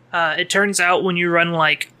 It turns out when you run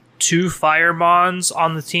like 2 fire mons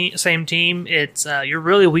on the same team, it's you're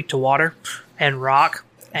really weak to water and rock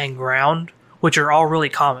and ground, which are all really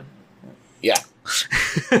common. Yeah.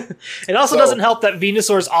 It also doesn't help that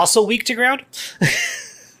Venusaur is also weak to ground.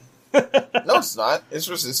 No, it's not. It's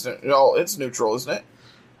resistant. No, it's neutral, isn't it?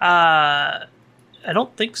 I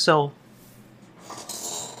don't think so.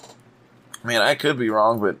 Man, I could be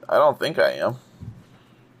wrong, but I don't think I am.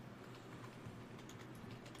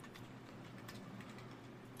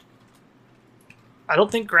 I don't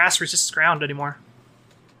think grass resists ground anymore.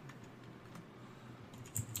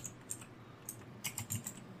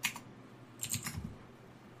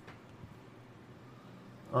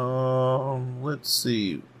 Let's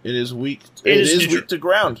see. It is weak. It It is neutral. weak to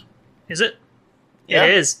ground. Is it? Yeah.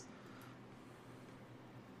 It is.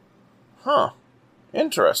 Huh.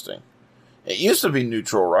 Interesting. It used to be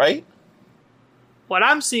neutral, right? What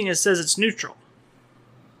I'm seeing is says it's neutral.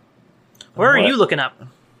 Where are What? you looking up?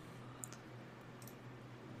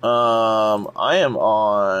 I am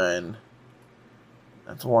on.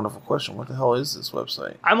 That's a wonderful question. What the hell is this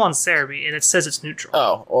website? I'm on Cerebi, and it says it's neutral.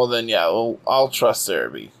 Oh, well then, yeah. Well, I'll trust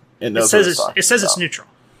Cerebi. It knows It says what talking it says it's about. neutral.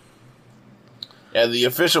 Yeah, the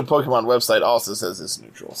official Pokemon website also says it's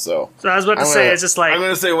neutral. So So I was about to say, it's just like I'm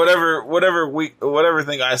going to say whatever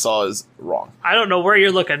thing I saw is wrong. I don't know where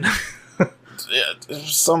you're looking. Yeah,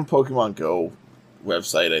 there's some Pokemon Go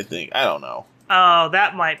website, I think. I don't know, Oh,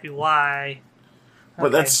 that might be why. but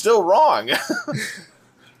Okay. that's still wrong.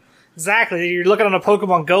 Exactly. You're looking on a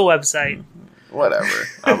Pokemon Go website. Whatever,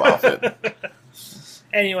 I'm off it.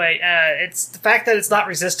 Anyway, it's the fact that it's not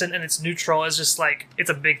resistant and it's neutral is just like it's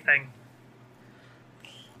a big thing.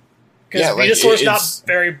 Because Yeah, like, Venusaur's it's not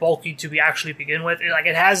very bulky to be actually begin with.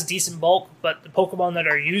 It has decent bulk, but the Pokemon that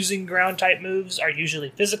are using ground type moves are usually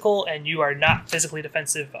physical, and you are not physically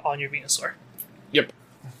defensive on your Venusaur. Yep.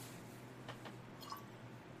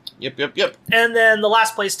 Yep. And then the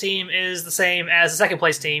last place team is the same as the second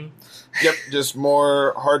place team. Yep, just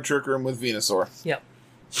more hard Trick Room with Venusaur. Yep.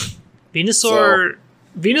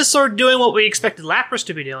 Venusaur doing what we expected Lapras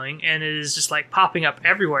to be doing, and it is just like popping up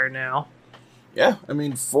everywhere now. Yeah, I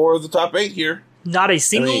mean, 4 of the top 8 here. Not a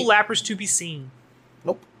single I mean- Lapras to be seen.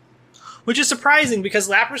 Nope. Which is surprising because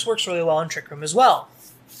Lapras works really well in Trick Room as well.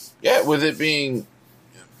 Yeah, with it being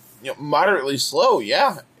moderately slow,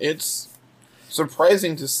 yeah, it's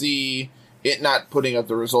surprising to see it not putting up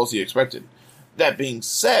the results you expected. That being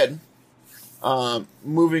said,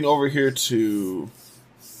 moving over here to...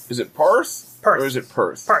 Is it Perth? Perth. Or is it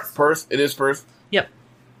Perth? Perth. Perth? It is Perth? Yep.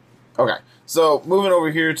 Okay. So, moving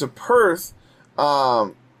over here to Perth,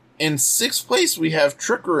 in 6th place we have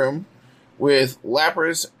Trick Room with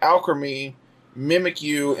Lapras, Alchemy,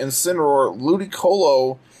 Mimikyu, Incineroar,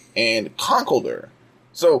 Ludicolo, and Conkeldurr.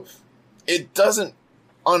 So, it doesn't,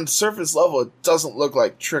 on surface level, it doesn't look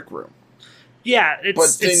like Trick Room. Yeah, it's,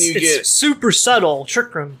 But then it's, you it's get- super subtle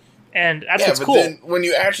Trick Room, and that's Yeah, what's but cool. then when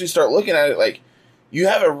you actually start looking at it, like, you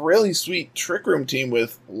have a really sweet Trick Room team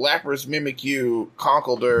with Lapras, Mimikyu,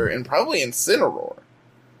 Conkeldurr, and probably Incineroar.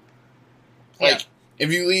 Like,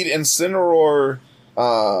 if you lead Incineroar,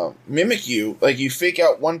 Mimikyu, like, you fake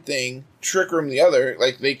out one thing, Trick Room the other,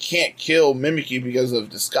 like, they can't kill Mimikyu because of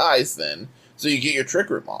Disguise then, so you get your Trick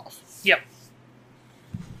Room off. Yep.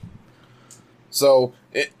 So,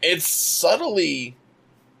 it's subtly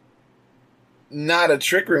not a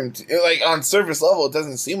Trick Room. Like, on surface level, it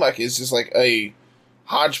doesn't seem like it's just like a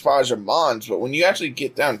hodgepodge of Mons, but when you actually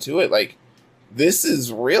get down to it, like, this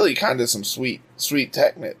is really kind of some sweet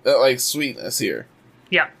sweetness here.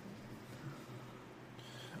 Yeah.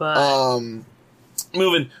 But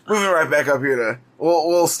Moving right back up here to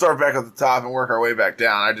we'll start back at the top and work our way back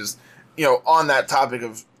down. I just on that topic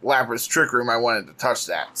of Lapras Trick Room, I wanted to touch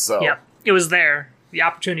that. So yeah, it was there. The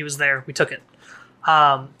opportunity was there. We took it.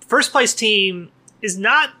 First place team is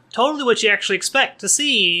not totally what you actually expect to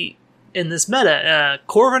see in this meta.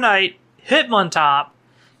 Corviknight, Hitmontop,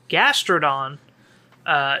 Gastrodon,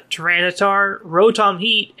 Tyranitar, Rotom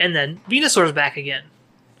Heat, and then Venusaur's back again.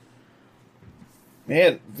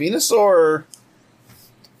 man, Venusaur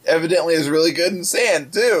evidently is really good in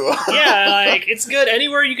sand too. Yeah, like it's good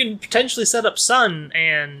anywhere you can potentially set up Sun,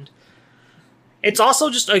 and it's also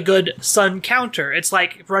just a good Sun counter. It's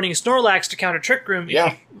like running Snorlax to counter Trick Room.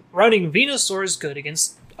 Yeah. Running Venusaur is good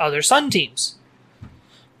against other Sun teams.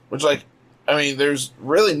 Which, like, I mean, there's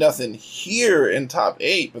really nothing here in top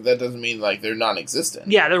 8, but that doesn't mean, like, they're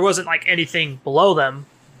non-existent. Yeah, there wasn't like anything below them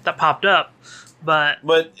that popped up, but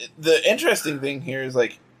But the interesting thing here is,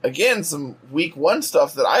 like, again, some week 1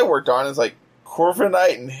 stuff that I worked on is, like,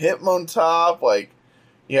 Corviknight and Hitmontop, like,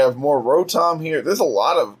 you have more Rotom here. There's a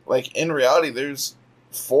lot of, like, in reality, there's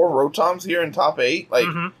 4 Rotoms here in top 8. Like,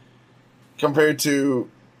 mhm. compared to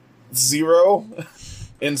 0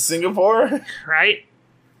 in Singapore. Right?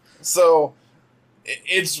 So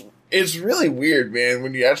it's really weird, man,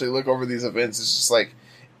 when you actually look over these events. It's just like,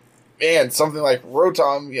 man, something like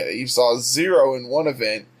Rotom, yeah, you saw 0 in one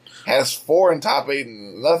event, has 4 in top 8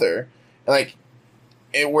 in another. And like,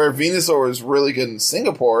 where Venusaur was really good in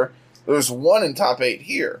Singapore, there's 1 in top 8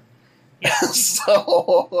 here.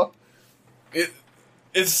 So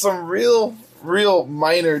it's some real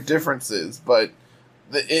minor differences, but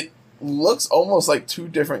it looks almost like 2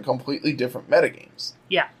 completely different metagames.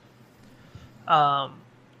 Yeah.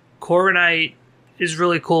 Corviknight is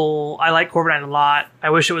really cool. I like Corviknight a lot. I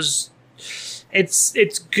wish it was...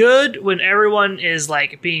 It's good when everyone is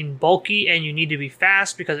like being bulky and you need to be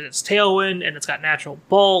fast because it's Tailwind and it's got natural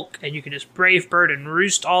bulk and you can just Brave Bird and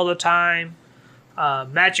Roost all the time.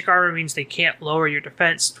 Magic Armor means they can't lower your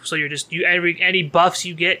defense, so you're just any buffs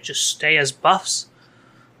you get just stay as buffs.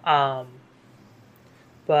 But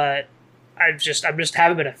I'm just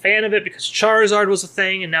haven't been a fan of it because Charizard was a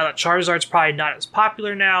thing, and now that Charizard's probably not as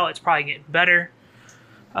popular now, it's probably getting better.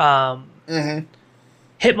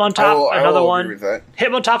 Hitmontop, another one.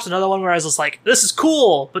 Hitmontop's another one where I was just like, this is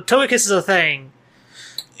cool, but Togekiss is a thing.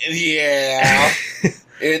 Yeah.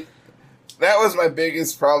 That was my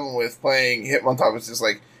biggest problem with playing Hitmontop. It's just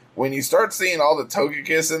like, when you start seeing all the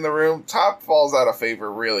Togekiss in the room, top falls out of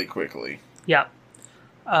favor really quickly. Yeah.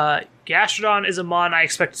 Gastrodon is a mon I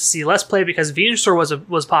expect to see less play because Venusaur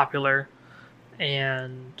was popular,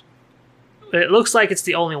 and it looks like it's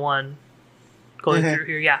the only one going through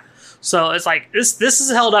here. Yeah. So it's like, this is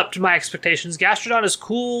held up to my expectations. Gastrodon is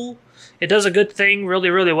cool. It does a good thing really,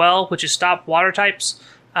 really well, which is stop water types.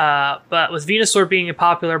 But with Venusaur being a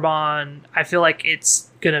popular mon, I feel like it's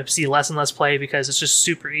going to see less and less play because it's just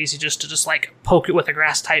super easy just to like poke it with a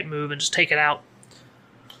grass type move and just take it out.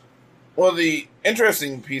 Well, the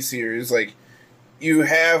interesting piece here is like, you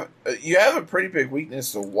have a pretty big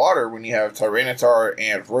weakness to water when you have Tyranitar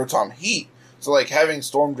and Rotom Heat. So like having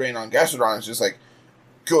Storm Drain on Gastrodon is just like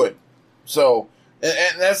good. So,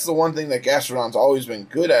 and that's the one thing that Gastrodon's always been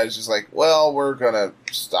good at, is just like, well, we're gonna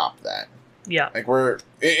stop that. Yeah. Like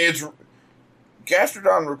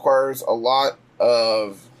Gastrodon requires a lot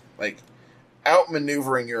of like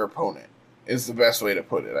outmaneuvering your opponent is the best way to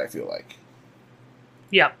put it, I feel like.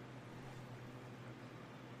 Yeah.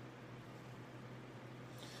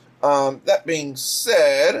 That being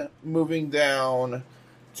said, moving down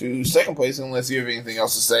to second place, unless you have anything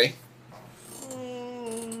else to say.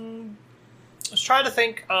 I was trying to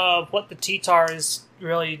think of what the T-Tar is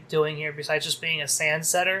really doing here besides just being a sand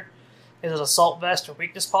setter. Is it Assault Vest or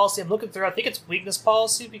Weakness Policy? I'm looking through. I think it's Weakness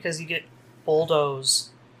Policy because you get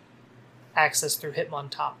Bulldoze access through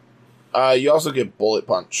Hitmontop. You also get Bullet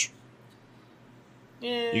Punch.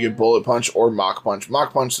 Yeah. You get Bullet Punch or Mach Punch.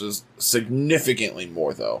 Mach Punch is significantly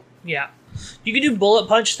more, though. Yeah. You can do Bullet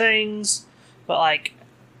Punch things, but like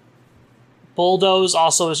Bulldoze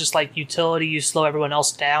also is just like utility. You slow everyone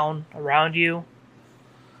else down around you,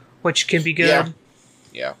 which can be good.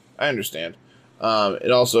 Yeah, I understand.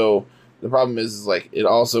 It also, the problem is like, it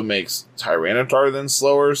also makes Tyranitar then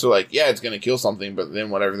slower. So like, yeah, it's going to kill something, but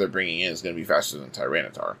then whatever they're bringing in is going to be faster than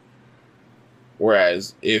Tyranitar.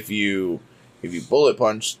 Whereas if you Bullet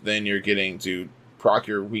Punch, then you're getting to proc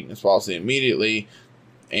your Weakness Policy immediately,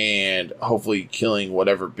 and hopefully killing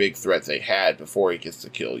whatever big threat they had before it gets to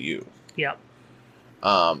kill you. Yep.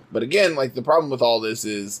 But again, like, the problem with all this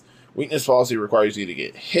is Weakness Policy requires you to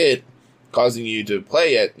get hit, causing you to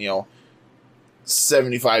play at,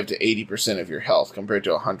 75 to 80% of your health compared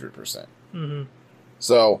to 100%. Mm-hmm.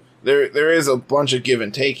 So there is a bunch of give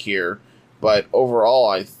and take here, but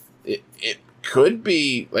overall, it could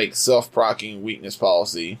be like self-procking Weakness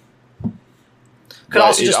Policy. Could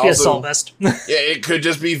also just be Assault Vest. Yeah, it could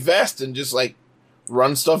just be Vest and just like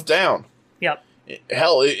run stuff down. Yep.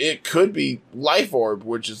 Hell, it could be Life Orb,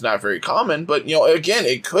 which is not very common, but again,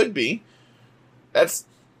 it could be. That's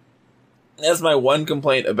my one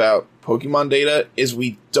complaint about Pokemon data, is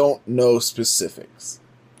we don't know specifics.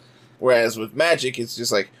 Whereas with Magic, it's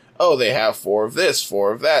just like, oh, they have 4 of this,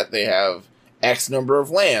 4 of that, they have X number of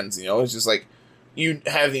lands, it's just like, you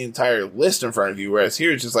have the entire list in front of you, whereas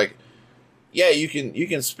here it's just like, yeah, you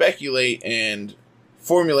can speculate and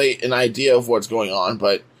formulate an idea of what's going on,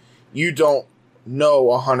 but you don't know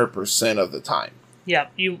 100% of the time. Yeah,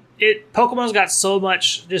 Pokemon's got so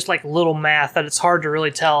much just like little math that it's hard to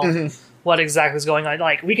really tell what exactly is going on.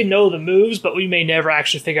 Like, we can know the moves, but we may never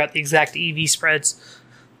actually figure out the exact EV spreads.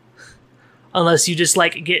 Unless you just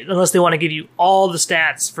unless they want to give you all the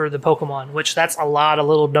stats for the Pokemon, which that's a lot of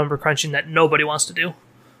little number crunching that nobody wants to do.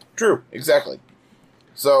 True, exactly.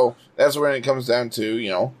 So that's when it comes down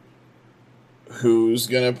to, who's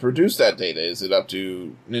going to produce that data? Is it up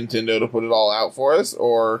to Nintendo to put it all out for us,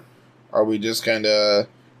 or are we just kind of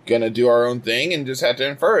going to do our own thing and just have to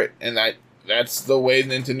infer it? And that's the way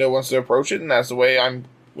Nintendo wants to approach it, and that's the way I'm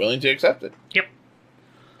willing to accept it. Yep.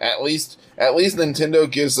 At least Nintendo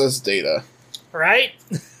gives us data. Right?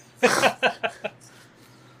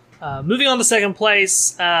 Moving on to second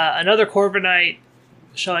place, another Corviknight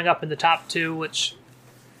showing up in the top 2, which...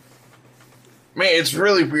 Man, it's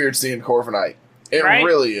really weird seeing Corviknight. It right?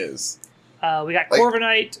 really is. We got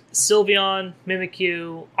Corviknight, Sylveon,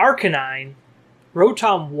 Mimikyu, Arcanine,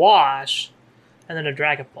 Rotom Wash, and then a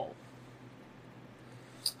Dragapult.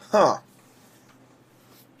 Huh.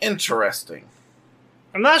 Interesting.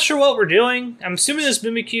 I'm not sure what we're doing. I'm assuming this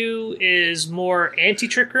Mimikyu is more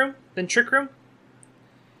anti-Trick Room than Trick Room.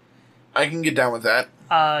 I can get down with that.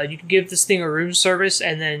 You can give this thing a room service,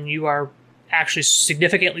 and then you are actually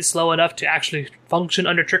significantly slow enough to actually function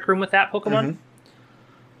under Trick Room with that Pokemon.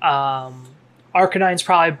 Arcanine's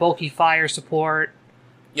probably bulky fire support.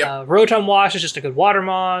 Yep. Rotom Wash is just a good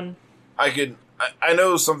Watermon. I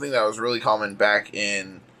know something that was really common back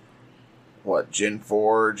in, Gen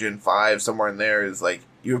 4, Gen 5, somewhere in there, is like,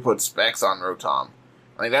 you would put specs on Rotom.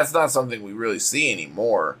 Like, that's not something we really see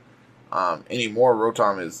anymore.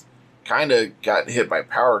 Rotom is kind of got hit by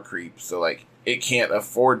power creep, so, like, it can't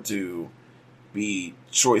afford to be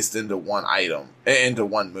choiced into one item, into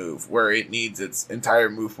one move, where it needs its entire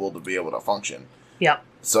move pool to be able to function. Yep.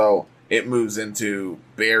 So it moves into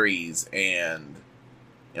berries and,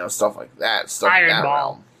 stuff like that. Stuff Iron in that Ball.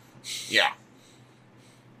 realm. Yeah.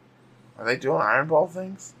 Are they doing Iron Ball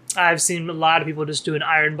things? I've seen a lot of people just do an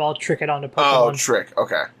Iron Ball, trick it onto Pokemon. Oh, trick.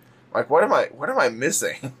 Okay. Like, what am I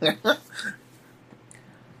missing?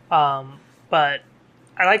 But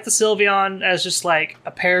I like the Sylveon as just like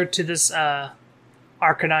a pair to this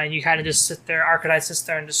Arcanine. You kind of just sit there. Arcanine sits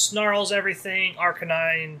there and just snarls everything.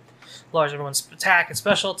 Arcanine lowers everyone's attack and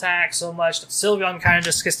special attack so much that Sylveon kind of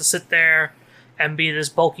just gets to sit there and be this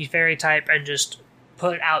bulky fairy type and just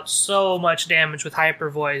put out so much damage with Hyper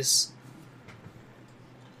Voice.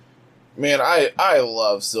 Man, I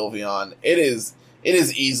love Sylveon. It is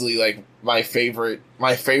easily like my favorite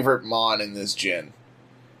Mon in this gen.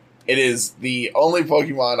 It is the only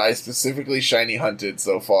Pokemon I specifically shiny hunted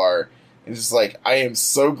so far. It's just like, I am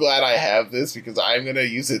so glad I have this because I'm going to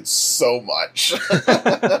use it so much.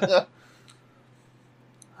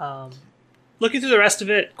 Looking through the rest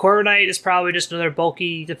of it, Corviknight is probably just another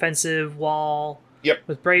bulky defensive wall. Yep.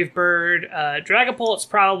 With Brave Bird. Dragapult's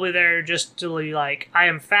probably there just to be like, I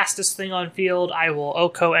am fastest thing on field. I will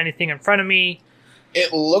OHKO anything in front of me.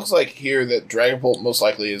 It looks like here that Dragapult most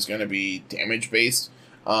likely is going to be damage based.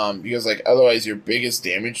 Because like otherwise your biggest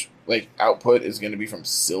damage output is going to be from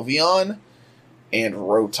Sylveon and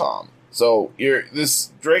Rotom. So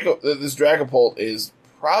this Dragapult is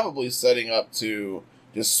probably setting up to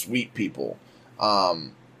just sweep people.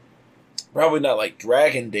 Probably not like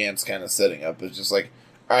Dragon Dance kind of setting up. It's just like,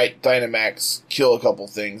 alright, Dynamax, kill a couple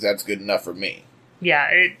things, that's good enough for me. Yeah,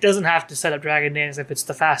 it doesn't have to set up Dragon Dance if it's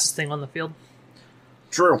the fastest thing on the field.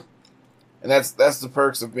 True. And that's the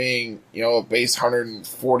perks of being, a base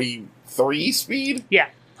 143 speed? Yeah,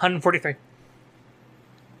 143.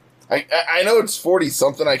 I know it's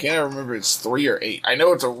 40-something, I can't remember if it's 3 or 8. I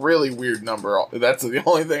know it's a really weird number. That's the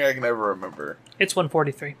only thing I can ever remember. It's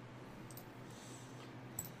 143.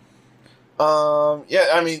 Yeah,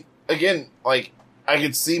 I mean, again, like, I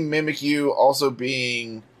could see Mimikyu also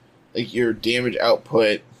being, like, your damage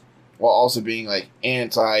output, while also being, like,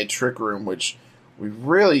 anti-Trick Room, which we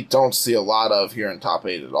really don't see a lot of here in Top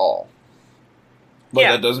 8 at all. But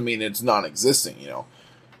that doesn't mean it's non-existing,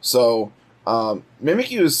 So,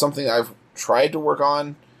 Mimikyu is something I've tried to work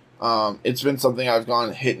on. It's been something I've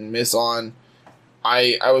gone hit and miss on.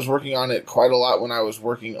 I was working on it quite a lot when I was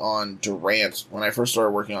working on Durant. When I first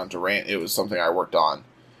started working on Durant, it was something I worked on.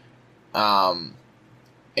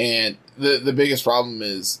 And the biggest problem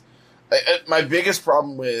is... my biggest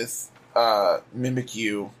problem with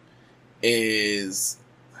Mimikyu is...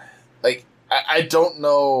 like, I don't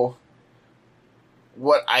know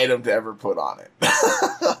what item to ever put on it.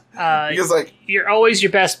 Because, like... You're always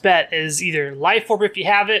your best bet is either Life Orb if you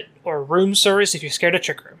have it, or Room Service if you're scared of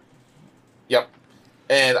Trick Room. Yep.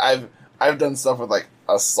 And I've done stuff with, like,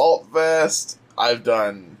 Assault Vest. I've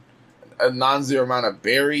done a non-zero amount of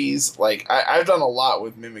berries. Like, I've done a lot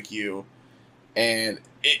with Mimikyu. And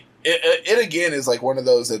it again is, like, one of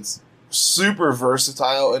those that's super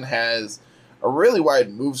versatile and has a really wide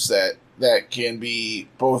moveset that can be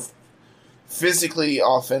both physically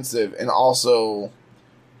offensive and also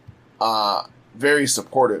very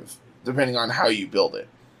supportive, depending on how you build it.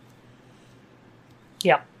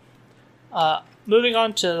 Yeah. Moving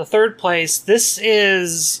on to the third place,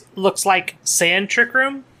 this looks like Sand Trick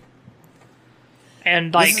Room.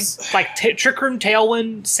 And Trick Room,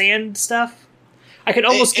 Tailwind, Sand stuff. I can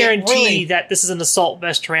almost guarantee that this is an Assault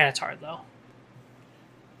Vest Tyranitar, though.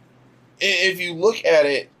 If you look at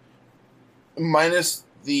it, minus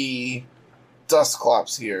the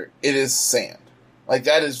Dusclops here, it is sand. Like,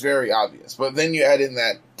 that is very obvious. But then you add in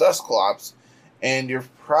that Dusclops, and you're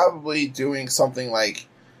probably doing something like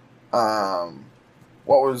what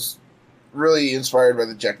was really inspired by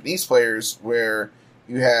the Japanese players, where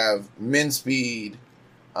you have Minspeed,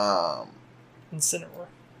 Incineroar.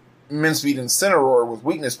 Minspeed Incineroar with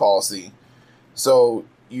weakness policy. So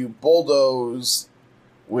you bulldoze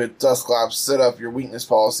with Dusclops, set up your weakness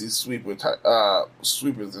policy, sweep with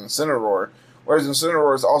Incineroar. Whereas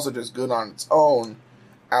Incineroar is also just good on its own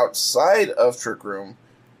outside of Trick Room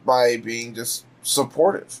by being just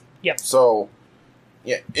supportive. Yep. So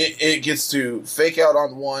yeah, it gets to fake out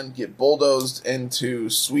on 1, get bulldozed into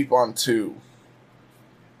sweep on 2,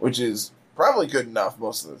 which is probably good enough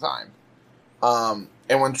most of the time.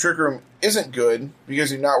 And when Trick Room isn't good,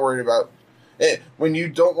 because you're not worried about it, when you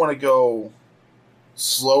don't want to go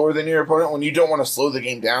slower than your opponent, when you don't want to slow the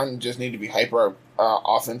game down and just need to be hyper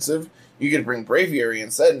offensive, you get to bring Braviary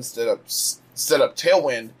instead set up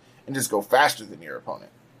Tailwind and just go faster than your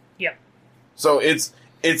opponent. Yeah. So it's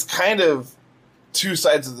kind of two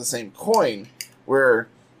sides of the same coin, where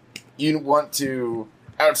you want to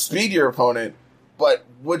outspeed your opponent, but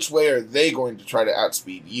which way are they going to try to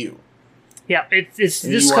outspeed you? Yeah,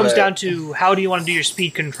 this comes down to how do you want to do your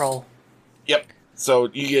speed control. Yep. So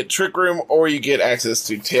you get Trick Room or you get access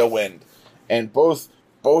to Tailwind, and both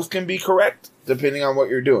can be correct depending on what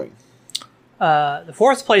you're doing. The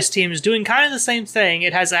fourth place team is doing kind of the same thing.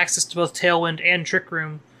 It has access to both Tailwind and Trick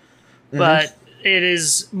Room, but it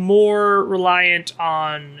is more reliant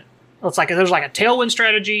on. It's like there's like a Tailwind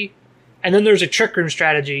strategy, and then there's a Trick Room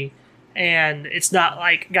strategy, and it's not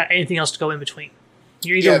like got anything else to go in between.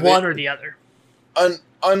 You're either one or the other.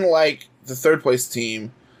 Unlike the third place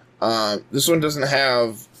team, this one doesn't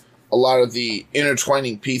have a lot of the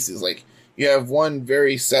intertwining pieces. Like, you have one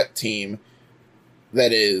very set team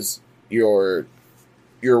that is your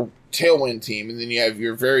Tailwind team, and then you have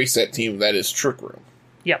your very set team that is Trick Room.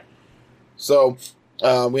 Yep. So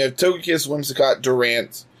we have Togekiss, Whimsicott,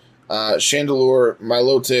 Durant, Chandelure,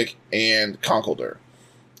 Milotic, and Conkeldurr.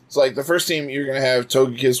 So, like, the first team, you're going to have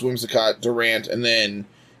Togekiss, Whimsicott, Durant, and then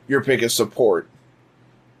your pick of support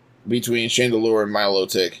between Chandelure and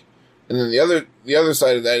Milotic. And then the other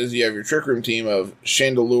side of that is you have your Trick Room team of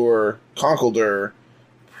Chandelure, Conkeldurr,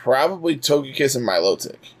 probably Togekiss, and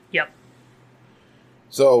Milotic. Yep.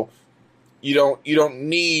 So you don't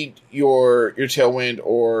need your Tailwind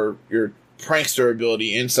or your Prankster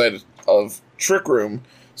ability inside of Trick Room.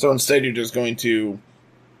 So instead, you're just going to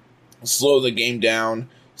slow the game down,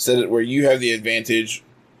 set it where you have the advantage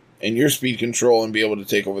in your speed control, and be able to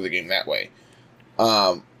take over the game that way.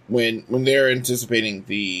 When they're anticipating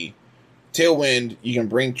the Tailwind, you can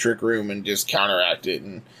bring Trick Room and just counteract it,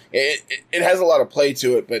 and it has a lot of play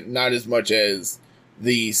to it, but not as much as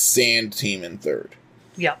the Sand team in third.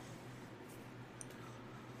 Yeah.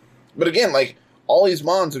 But again, like, all these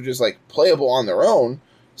mons are just like playable on their own,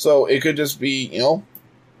 so it could just be,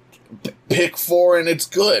 pick 4 and it's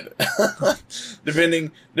good.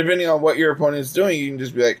 depending on what your opponent is doing, you can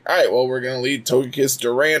just be like, all right, well, we're going to lead Togekiss,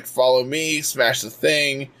 Durant, follow me, smash the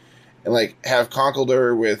thing, and like have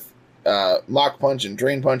Conkeldurr with Mach Punch and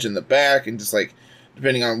Drain Punch in the back, and just like,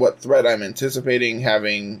 depending on what threat I'm anticipating,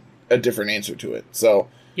 having a different answer to it. So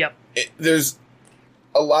yep. There's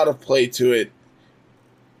a lot of play to it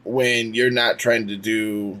when you're not trying to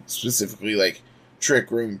do specifically like Trick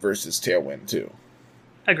Room versus Tailwind too.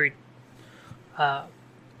 Agreed.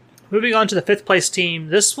 Moving on to the fifth place team,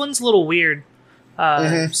 this one's a little weird.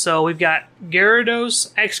 So we've got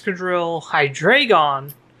Gyarados, Excadrill,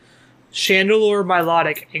 Hydreigon, Chandelure,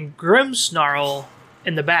 Milotic, and Grimmsnarl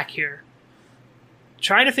in the back here.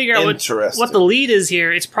 Trying to figure out what the lead is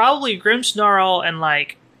here. It's probably Grimmsnarl and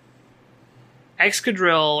like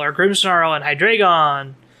Excadrill, or Grimmsnarl and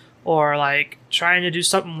Hydreigon, or like trying to do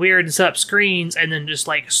something weird and set up screens and then just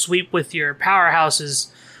like sweep with your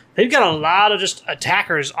powerhouses. They've got a lot of just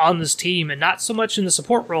attackers on this team and not so much in the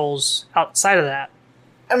support roles outside of that.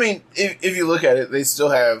 I mean, if you look at it, they still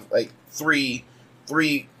have like three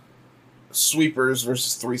sweepers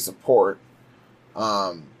versus 3 support.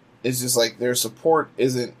 It's just like their support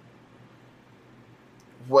isn't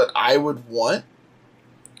what I would want.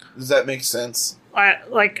 Does that make sense?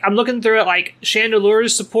 I'm looking through it, like,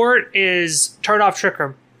 Chandelure's support is turn off Trick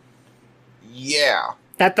Room. Yeah.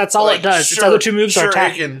 That's all it does. Its other 2 moves are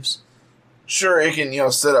attack moves. sure, it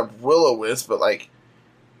can, set up Will-O-Wisp, but, like,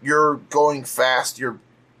 you're going fast, you're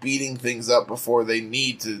beating things up before they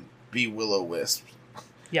need to be Will-O-Wisp.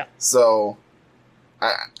 Yeah. So,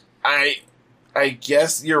 I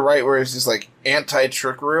guess you're right where it's just, like,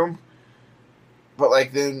 anti-Trick Room, but,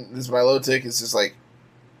 like, then this Milotic is just, like,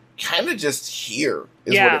 kind of just here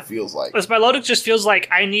is what it feels like. This Milotic just feels like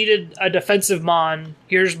I needed a defensive mon.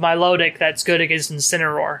 Here's Milotic that's good against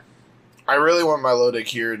Incineroar. I really want Milotic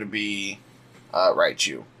here to be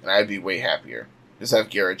Raichu, and I'd be way happier. Just have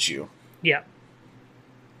Garachu. Yeah.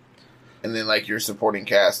 And then, like, your supporting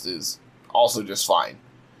cast is also just fine.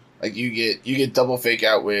 Like, you get double fake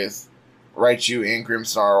out with Raichu and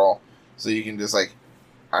Grimmsnarl, so you can just, like,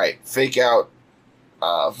 alright, fake out,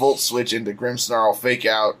 Volt Switch into Grimmsnarl, fake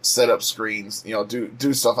out, set up screens,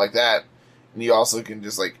 do stuff like that. And you also can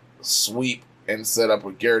just, like, sweep and set up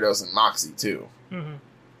with Gyarados and Moxie, too. Mm-hmm.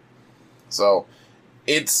 So,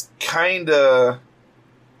 it's kind of...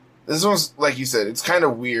 This one's, like you said, it's kind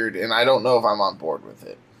of weird, and I don't know if I'm on board with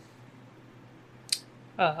it.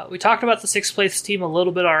 We talked about the 6th place team a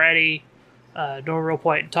little bit already. No real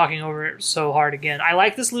point in talking over it so hard again. I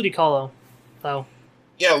like this Ludicolo, though.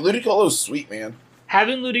 Yeah, Ludicolo's sweet, man.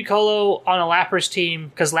 Having Ludicolo on a Lapras team,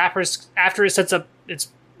 because Lapras, after it sets up its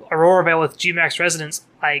Aurora Veil with G-Max Resonance,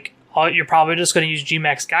 like, you're probably just going to use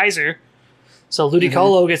G-Max Geyser. So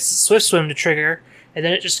Ludicolo gets Swift Swim to trigger, and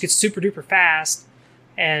then it just gets super duper fast,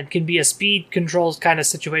 and can be a speed controls kind of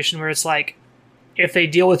situation where it's like, if they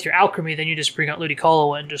deal with your Alchemy, then you just bring out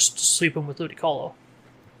Ludicolo and just sweep them with Ludicolo.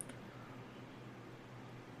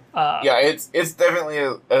 Yeah, it's definitely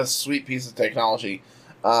a sweet piece of technology.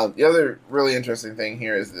 The other really interesting thing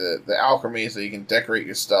here is the Alchemy, so you can decorate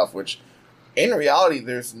your stuff, which, in reality,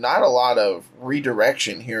 there's not a lot of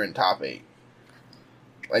redirection here in Top 8.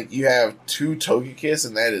 Like, you have 2 Togekiss,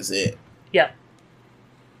 and that is it. Yeah.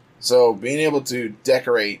 So, being able to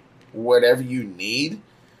decorate whatever you need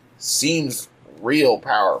seems real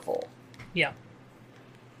powerful. Yeah.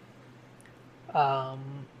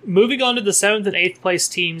 Moving on to the 7th and 8th place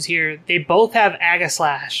teams here, they both have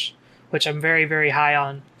Aegislash, which I'm very, very high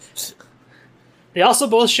on. They also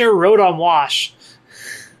both share Rotom Wash.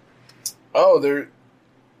 Oh,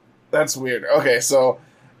 that's weird. Okay, so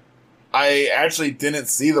I actually didn't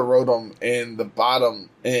see the Rotom in the bottom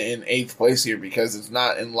in 8th place here because it's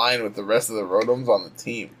not in line with the rest of the Rotoms on the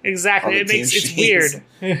team. Exactly, it's weird.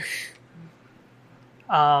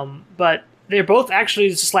 But they're both actually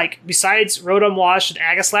just like, besides Rotom Wash and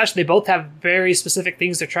Aegislash, they both have very specific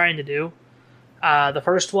things they're trying to do. The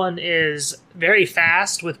first one is very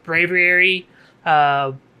fast with Braviary,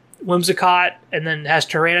 Whimsicott, and then has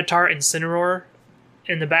Tyranitar and Incineroar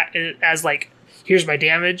in the back as like, here's my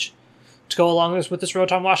damage to go along with this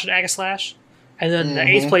Rotom Wash and Aegislash. And then the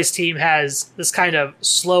 8th place team has this kind of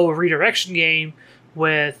slow redirection game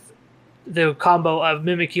with the combo of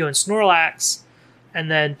Mimikyu and Snorlax, and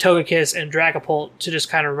then Togekiss and Dragapult to just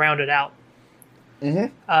kind of round it out.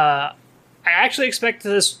 I actually expect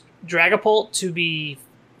this Dragapult to be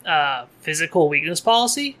physical weakness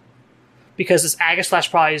policy, because this Aegislash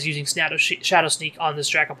probably is using Shadow Sneak on this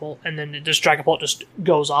Dragapult, and then this Dragapult just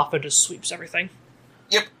goes off and just sweeps everything.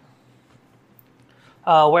 Yep.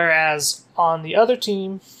 Whereas on the other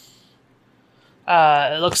team,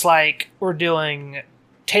 it looks like we're doing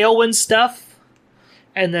Tailwind stuff,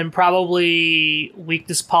 and then probably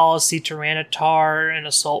weakness policy Tyranitar and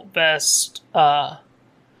Assault Vest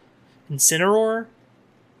Incineroar.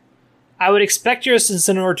 I would expect your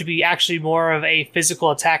Incineroar to be actually more of a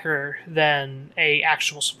physical attacker than a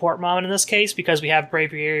actual support mom in this case, because we have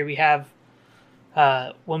Braviary, we have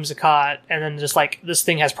Whimsicott, and then just like this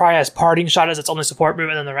thing probably has Parting Shot as its only support move,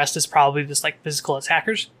 and then the rest is probably just like physical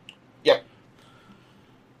attackers. Yep.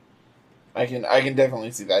 I can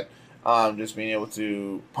definitely see that. Just being able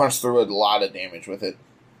to punch through a lot of damage with it.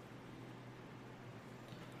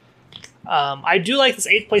 I do like this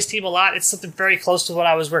 8th place team a lot. It's something very close to what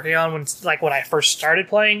I was working on when I first started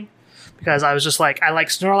playing, because I was just like, I like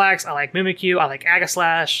Snorlax, I like Mimikyu, I like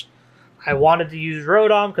Aegislash. I wanted to use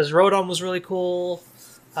Rotom because Rotom was really cool.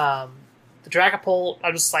 The Dragapult,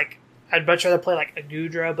 I'm just like, I'd much rather play like a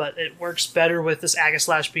Goodra, but it works better with this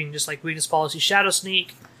Aegislash being just like weakness policy Shadow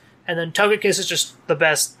Sneak. And then Togekiss is just the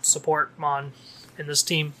best support mon in this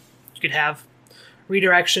team. You could have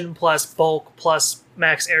redirection plus bulk plus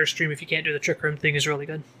max airstream if you can't do the Trick Room thing is really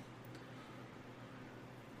good.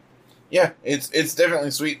 Yeah, it's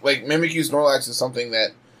definitely sweet. Like, Mimikyu Snorlax is something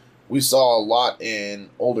that we saw a lot in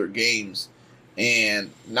older games,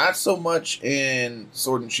 and not so much in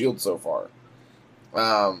Sword and Shield so far.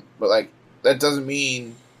 But, like, that doesn't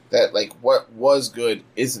mean that, like, what was good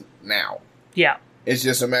isn't now. Yeah. It's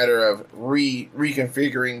just a matter of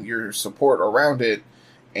reconfiguring your support around it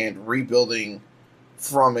and rebuilding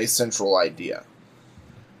from a central idea.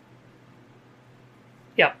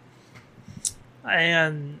 Yep.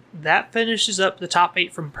 And that finishes up the top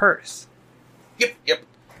 8 from Perth. Yep.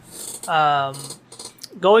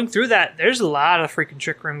 Going through that, there's a lot of freaking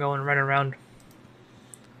Trick Room going right around.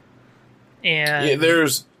 And yeah,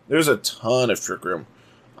 there's a ton of Trick Room.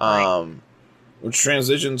 Right. Which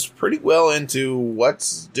transitions pretty well into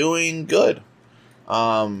what's doing good.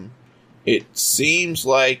 It seems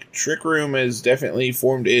like Trick Room has definitely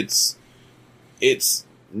formed its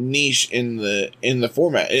niche in the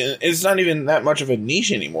format. It's not even that much of a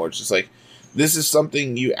niche anymore. It's just like, this is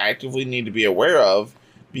something you actively need to be aware of,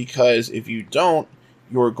 because if you don't,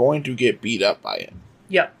 you're going to get beat up by it.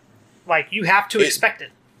 Yep. Like, you have to expect it.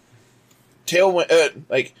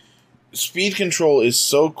 Tailwind, speed control is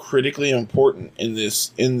so critically important in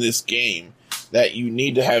this game that you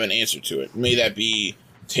need to have an answer to it. May that be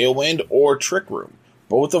Tailwind or Trick Room,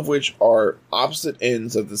 both of which are opposite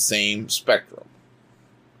ends of the same spectrum.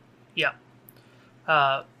 Yep.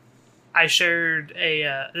 I shared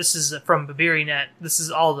this is from BabiriNet. This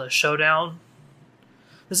is all the showdown.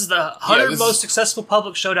 This is the 100 most successful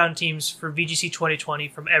public showdown teams for VGC 2020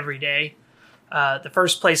 from every day. The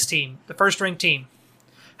first place team, the first ranked team,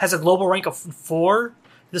 has a global rank of 4.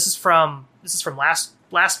 This is from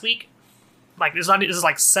last week. This is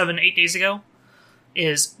like 7-8 days ago.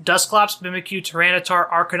 Is Dusclops, Mimikyu, Tyranitar,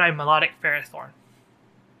 Arcanine, Melodic, Ferrothorn.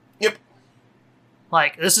 Yep.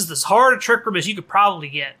 This is as hard a Trick Room as you could probably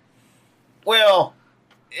get. Well,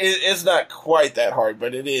 it's not quite that hard,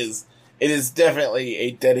 but it is definitely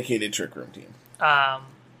a dedicated Trick Room team.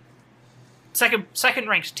 Second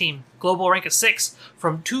ranked team, global rank of 6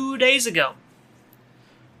 from 2 days ago.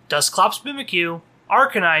 Dusclops, Mimikyu,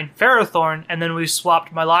 Arcanine, Ferrothorn, and then we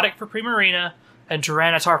swapped Milotic for Primarina and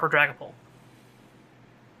Tyranitar for Dragapult.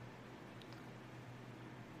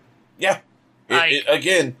 Yeah.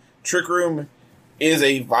 Again, Trick Room is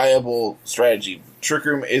a viable strategy. Trick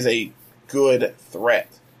Room is a good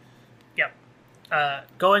threat. Yep.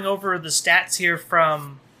 Going over the stats here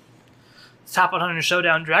from Top 100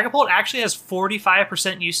 Showdown, Dragapult actually has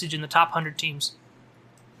 45% usage in the top 100 teams.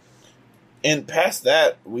 And past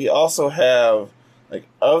that, we also have,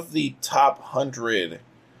 of the top 100,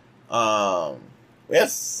 we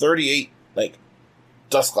have 38,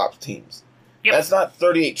 Dusclops teams. Yep. That's not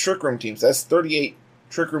 38 Trick Room teams. That's 38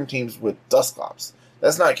 Trick Room teams with Dusclops.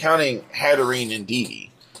 That's not counting Hatterene and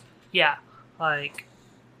Didi. Yeah.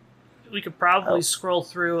 We could probably scroll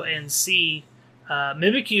through and see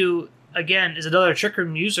Mimikyu, again, is another Trick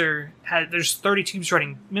Room user. There's 30 teams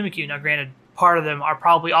running Mimikyu. Now, granted, part of them are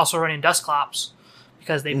probably also running Dusclops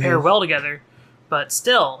because they pair well together. But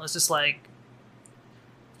still, it's just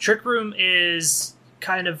Trick Room is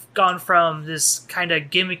kind of gone from this kind of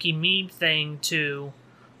gimmicky meme thing to,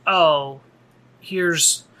 I've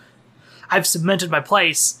cemented my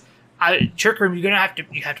place. Trick Room, you have to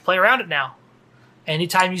play around it now.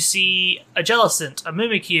 Anytime you see a Jellicent, a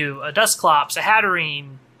Mimikyu, a Dusclops, a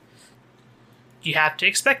Hatterene, you have to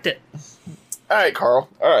expect it. All right, Carl.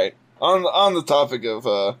 All right. On the topic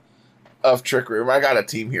of Trick Room, I got a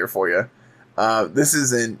team here for you. This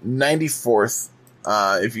is in 94th.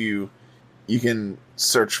 If you can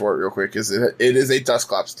search for it real quick, because it is a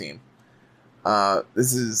Dusclops team.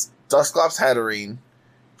 This is Dusclops, Hatterene,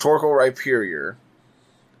 Torkoal, Rhyperior.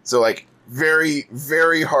 So very,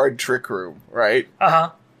 very hard Trick Room, right? Uh-huh.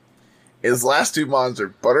 His last 2 mons are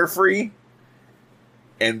Butterfree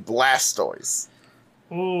and Blastoise.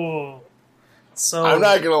 Ooh. So I'm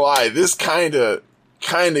not gonna lie, this kinda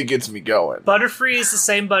gets me going. Butterfree is the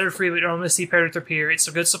same Butterfree we normally see paired with Rhyperior. It's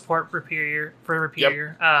a good support for Rhyperior.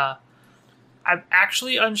 Yep. I'm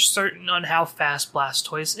actually uncertain on how fast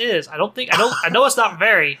Blastoise is. I know it's not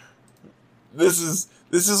very. This is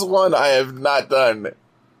one I have not done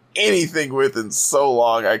anything with in so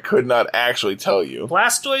long I could not actually tell you.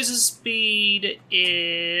 Blastoise's speed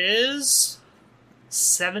is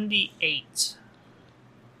 78.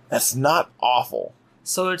 That's not awful.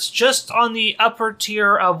 So it's just on the upper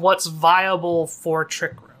tier of what's viable for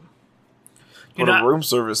Trick Room. Put a room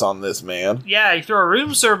service on this, man. Yeah, you throw a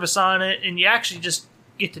room service on it, and you actually just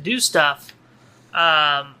get to do stuff.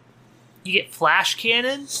 You get Flash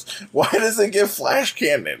Cannon. Why does it get Flash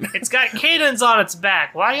Cannon? It's got cannons on its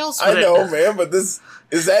back. Why else would I know, man, but is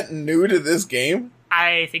that new to this game?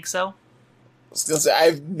 I think so. I was gonna say,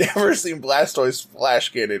 I've never seen Blastoise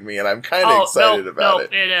Flash Cannon me, and I'm kind of excited about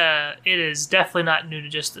it. It is definitely not new to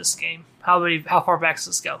just this game. How far back does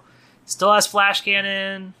this go? Still has Flash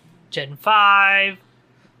Cannon. Gen 5.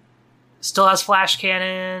 Still has Flash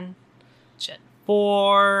Cannon. Gen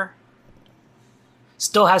 4.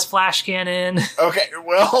 Still has flash cannon. Okay,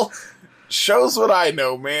 well, shows what I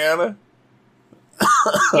know, man.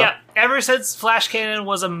 Yeah, ever since flash cannon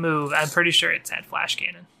was a move, I'm pretty sure it's had flash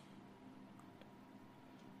cannon.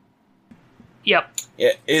 Yep.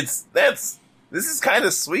 Yeah, this is kind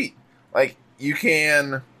of sweet. Like, you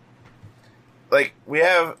can, like, we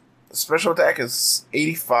have special attack is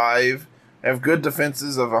 85, have good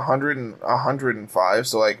defenses of 100 and 105,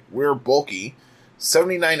 so, like, we're bulky.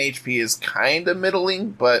 79 HP is kind of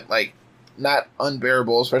middling, but, like, not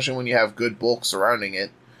unbearable, especially when you have good bulk surrounding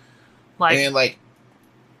it. And, like,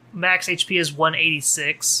 max HP is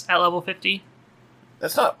 186 at level 50.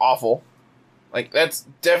 That's not awful. Like, that's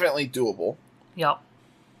definitely doable. Yep.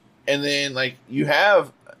 And then, like, you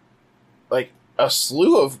have, like, a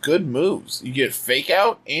slew of good moves. You get Fake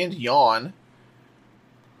Out and Yawn.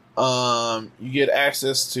 You get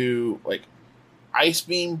access to, like, Ice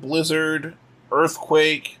Beam, Blizzard,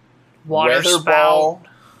 Earthquake, Water Weather Spout.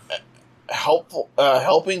 Ball,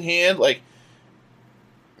 Helping Hand. Like,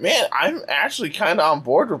 man, I'm actually kind of on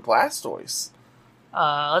board with Blastoise.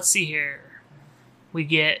 Let's see here. We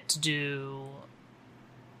can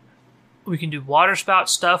do Water Spout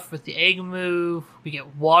stuff with the Egg move. We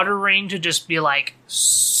get Water Ring to just be, like,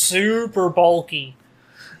 super bulky.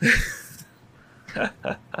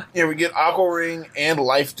 Yeah, we get Aqua Ring and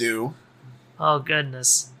Life Dew. Oh,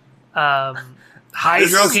 goodness.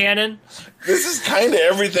 Hydro Cannon. This is kind of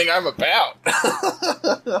everything I'm about.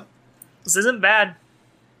 This isn't bad.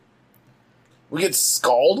 We get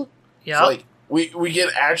Scald. Yeah. So, like, we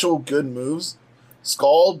get actual good moves.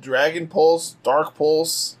 Scald, Dragon Pulse, Dark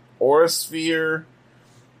Pulse, Aura Sphere,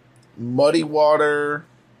 Muddy Water.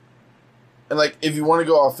 And, like, if you want to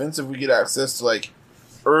go offensive, we get access to, like,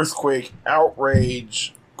 Earthquake,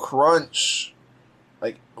 Outrage, Crunch.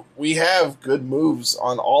 Like, we have good moves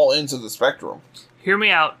on all ends of the spectrum. Hear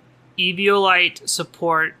me out. Eviolite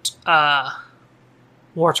support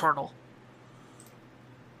War Turtle.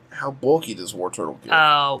 How bulky does War Turtle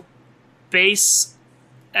get? Base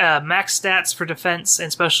max stats for defense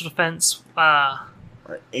and special defense.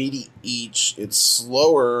 Right, 80 each. It's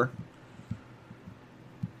slower.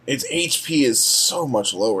 Its HP is so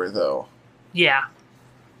much lower, though. Yeah.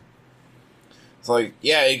 It's like,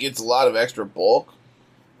 yeah, it gets a lot of extra bulk.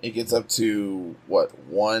 It gets up to,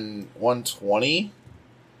 120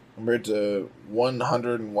 compared to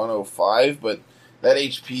 100 and 105, but that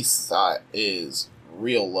HP stat is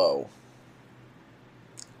real low.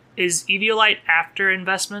 Is Eviolite after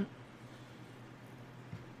investment?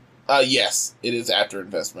 Yes, it is after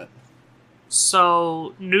investment.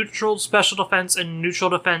 So, neutral special defense and neutral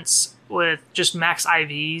defense with just max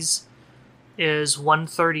IVs is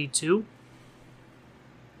 132.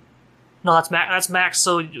 No, that's max.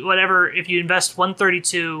 So whatever, if you invest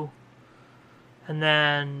 132, and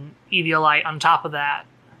then Eviolite on top of that,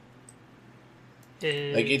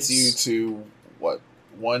 That gets you to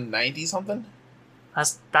 190 something.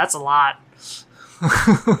 That's a lot.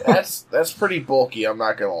 That's pretty bulky. I'm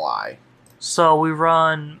not gonna lie. So we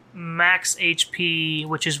run max HP,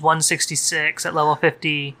 which is 166 at level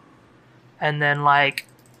 50, and then like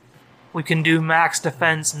we can do max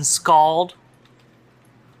defense and Scald.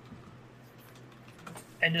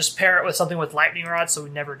 And just pair it with something with Lightning Rod so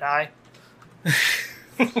we never die.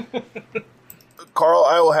 Carl,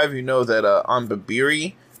 I will have you know that on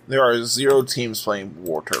Babiri, there are 0 teams playing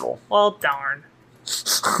War Turtle. Well, darn.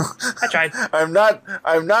 I tried. I'm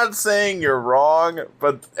not saying you're wrong,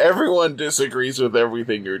 but everyone disagrees with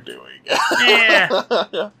everything you're doing.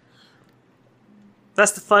 Yeah.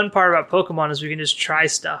 That's the fun part about Pokemon is we can just try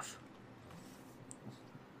stuff.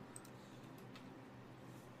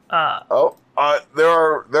 There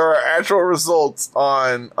are actual results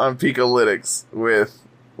on Pikalytics with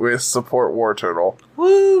support War Turtle.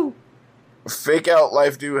 Woo! Fake Out,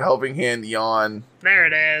 Life Dew, Helping Hand, Yawn. There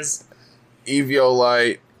it is.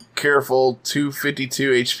 Eviolite, Careful,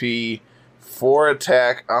 252 HP, 4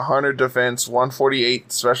 attack, 100 defense,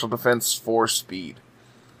 148 special defense, 4 speed.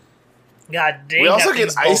 God dang. We also that get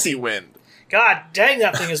thing's bulky. Icy Wind. God dang,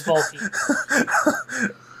 that thing is bulky.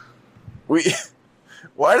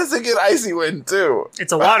 Why does it get Icy Wind too?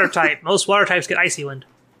 It's a water type. Most water types get Icy Wind.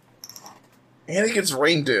 And it gets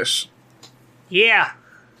Rain Dish. Yeah.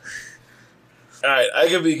 Alright, I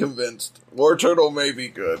can be convinced. War Turtle may be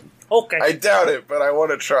good. Okay. I doubt it, but I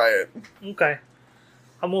want to try it. Okay.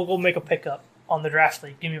 I'm gonna go make a pickup on the draft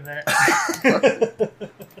league. Give me a minute.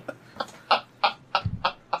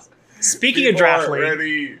 Speaking of draft league.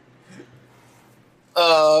 Ready.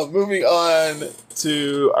 Moving on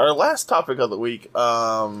to our last topic of the week.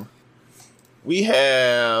 We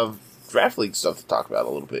have draft league stuff to talk about a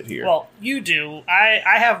little bit here. Well, you do. I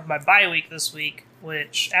have my bye week this week,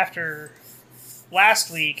 which after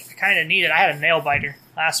last week I kind of needed. I had a nail biter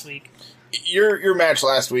last week. Your match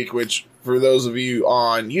last week, which for those of you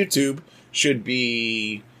on YouTube should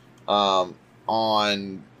be on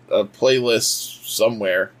a playlist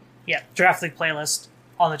somewhere. Yeah, draft league playlist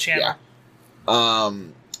on the channel. Yeah.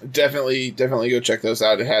 Definitely go check those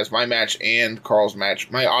out. It has my match and Carl's match.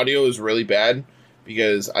 My audio is really bad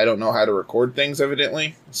because I don't know how to record things,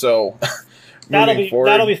 evidently. So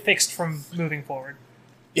that'll be fixed from moving forward.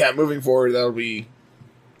 Yeah, moving forward that'll be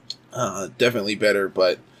definitely better.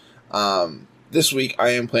 But this week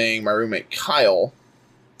I am playing my roommate Kyle,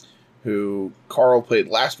 who Carl played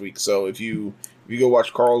last week. So if you go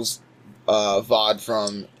watch Carl's VOD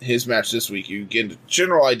from his match this week, you get a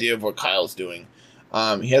general idea of what Kyle's doing.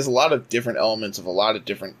 He has a lot of different elements of a lot of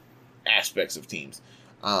different aspects of teams.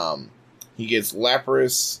 He gets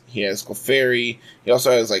Lapras, he has Clefairy, he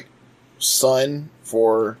also has Sun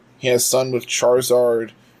he has Sun with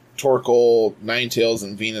Charizard, Torkoal, Ninetales,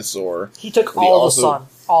 and Venusaur. He took all the Sun,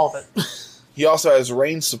 all of it. He also has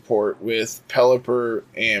Rain support with Pelipper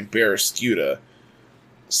and Barraskewda.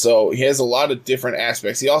 So he has a lot of different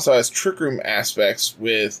aspects. He also has Trick Room aspects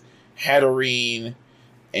with Hatterene,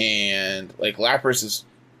 and Lapras is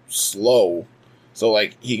slow. So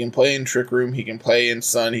he can play in Trick Room, he can play in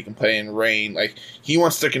Sun, he can play in Rain. He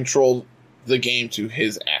wants to control the game to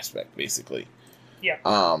his aspect, basically. Yeah.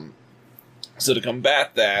 So to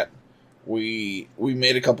combat that, we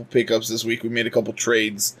made a couple pickups this week. We made a couple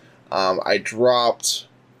trades. I dropped...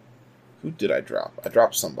 Who did I drop? I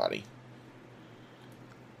dropped somebody.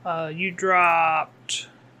 You dropped...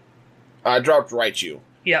 I dropped Raichu.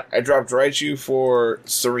 Yep. I dropped Raichu for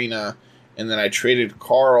Serena, and then I traded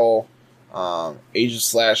Carl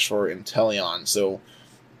Aegislash for Inteleon. So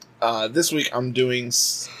this week I'm doing...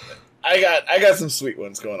 I got some sweet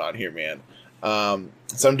ones going on here, man.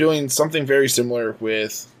 So I'm doing something very similar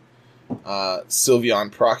with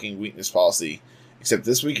Sylveon proccing Weakness Policy, except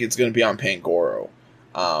this week it's going to be on Pangoro.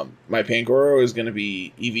 My Pangoro is going to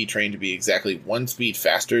be EV trained to be exactly 1 speed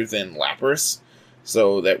faster than Lapras,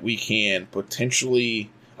 so that we can potentially...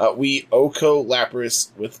 we OHKO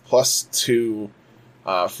Lapras with +2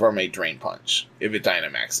 from a Drain Punch, if it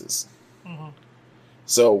Dynamaxes. Mm-hmm.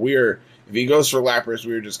 So if he goes for Lapras,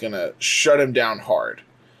 we're just going to shut him down hard.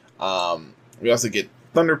 We also get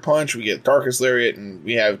Thunder Punch, we get Darkest Lariat, and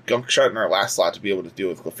we have Gunk Shot in our last slot to be able to deal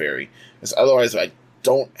with Clefairy. Because otherwise, I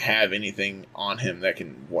don't have anything on him that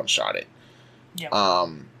can one-shot it. Yeah.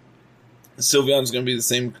 Sylveon's going to be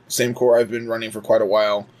the same core I've been running for quite a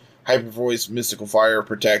while. Hyper Voice, Mystical Fire,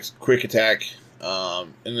 Protect, Quick Attack,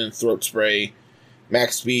 and then Throat Spray,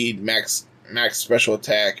 Max Speed, Max Special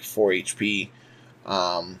Attack, 4 HP.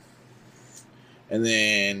 And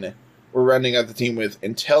then we're rounding out the team with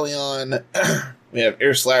Inteleon. We have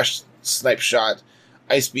Air Slash, Snipe Shot,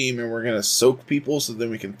 Ice Beam, and we're going to soak people so then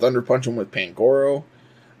we can Thunder Punch them with Pangoro.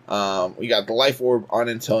 We got the Life Orb on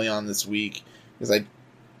Inteleon this week because I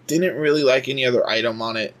didn't really like any other item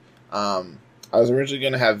on it. I was originally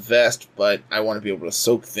going to have Vest, but I want to be able to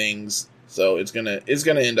soak things, so it's gonna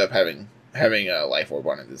end up having a Life Orb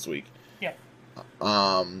on it this week. Yeah.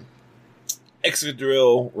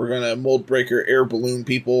 Excadrill, we're going to Mold Breaker, Air Balloon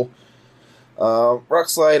people. Rock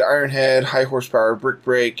Slide, Iron Head, High Horsepower, Brick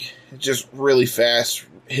Break. It's just really fast,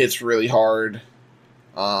 hits really hard.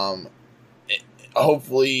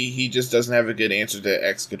 Hopefully he just doesn't have a good answer to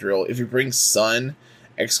Excadrill. If you bring Sun,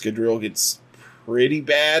 Excadrill gets pretty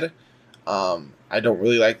bad. I don't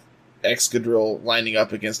really like Excadrill lining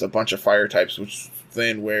up against a bunch of fire types, which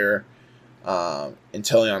then where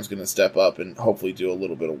Inteleon's going to step up and hopefully do a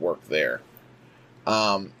little bit of work there.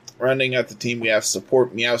 Rounding out the team, we have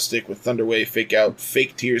support Meowstic with Thunder Wave, Fake Out,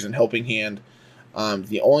 Fake Tears, and Helping Hand.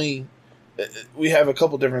 We have a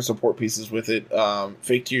couple different support pieces with it.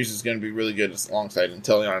 Fake Tears is going to be really good alongside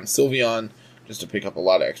Inteleon and Sylveon, just to pick up a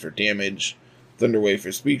lot of extra damage. Thunder Wave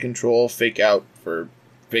for speed control, Fake Out for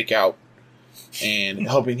Fake Out, and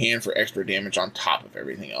Helping Hand for extra damage on top of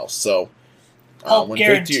everything else. So, help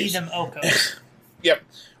guarantee them OHKO. Yep.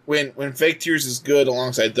 When Fake Tears is good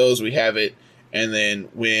alongside those, we have it. And then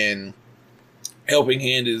when Helping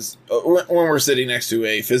Hand is... when we're sitting next to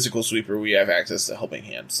a physical sweeper, we have access to Helping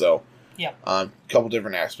Hand. So, yeah. A couple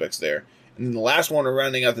different aspects there. And then the last one we're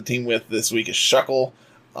rounding out the team with this week is Shuckle.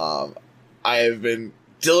 I have been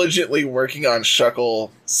diligently working on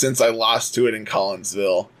Shuckle since I lost to it in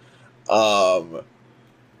Collinsville.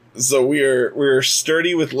 So we're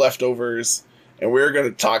sturdy with leftovers, and we're going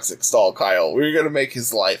to Toxic Stall Kyle. We're going to make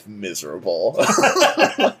his life miserable.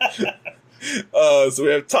 So we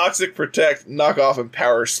have Toxic, Protect, Knock Off, and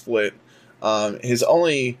Power Split. His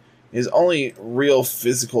only real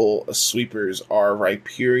physical sweepers are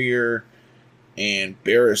Rhyperior and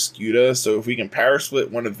Barrascuda. So if we can Power Split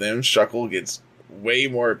one of them, Shuckle gets way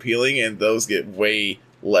more appealing, and those get way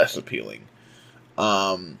less appealing.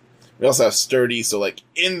 We also have Sturdy. So like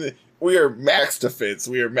we are max defense.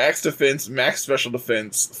 We are max defense, max special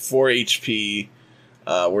defense, 4 HP.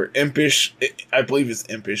 We're Impish. I believe it's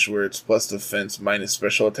Impish, where it's plus defense minus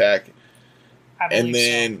special attack. And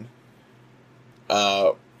then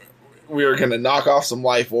we are going to knock off some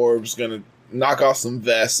life orbs, going to knock off some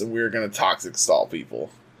vests, and we are going to toxic stall people.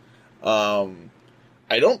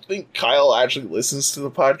 I don't think Kyle actually listens to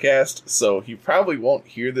the podcast, so he probably won't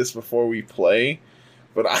hear this before we play.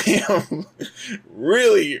 But I am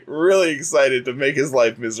really, really excited to make his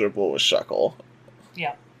life miserable with Shuckle.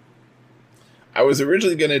 Yeah. I was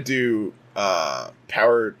originally going to do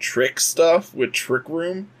power trick stuff with Trick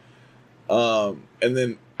Room. And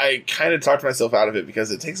then I kind of talked myself out of it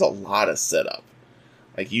because it takes a lot of setup.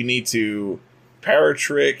 Like, you need to power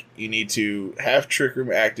trick, you need to have Trick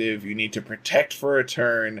Room active, you need to protect for a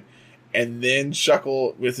turn, and then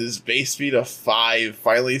Shuckle, with his base speed of 5,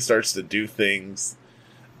 finally starts to do things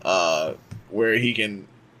where he can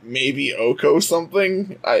maybe Oko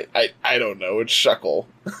something. I don't know. It's Shuckle.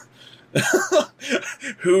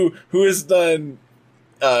 who has done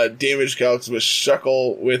damage calcs with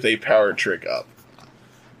Shuckle with a power trick up?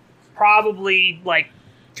 Probably like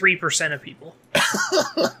 3% of people.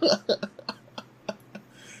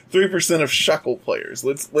 3% of Shuckle players.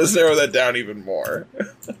 Let's narrow that down even more.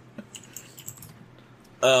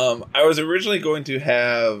 I was originally going to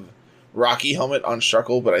have Rocky Helmet on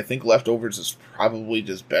Shuckle, but I think Leftovers is probably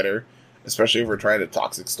just better, especially if we're trying to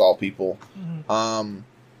toxic stall people. Mm-hmm.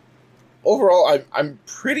 Overall, I'm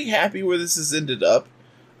pretty happy where this has ended up.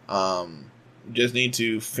 Just need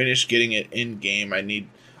to finish getting it in game.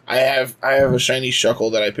 I have a shiny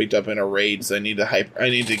Shuckle that I picked up in a raid, so I need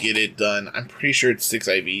to get it done. I'm pretty sure it's 6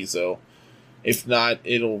 IV, so if not,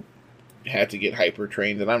 it'll have to get hyper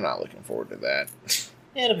trained, and I'm not looking forward to that.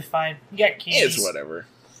 Yeah, it'll be fine. You got keys. It's whatever.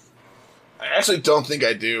 I actually don't think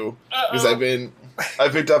I do, because I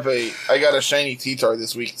got a shiny T-Tar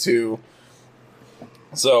this week too.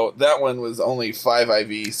 So that one was only 5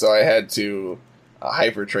 IV, so I had to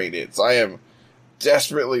hyper train it. So I am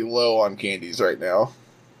desperately low on candies right now.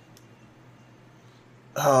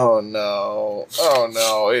 Oh no,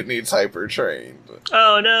 it needs hyper trained.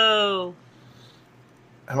 Oh no.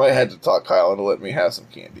 I might have to talk Kyle into let me have some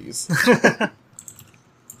candies.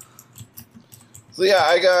 So yeah,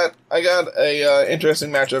 I got a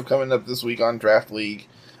interesting matchup coming up this week on Draft League.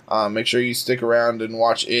 Make sure you stick around and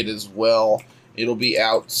watch it as well. It'll be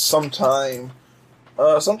out sometime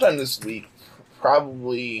this week,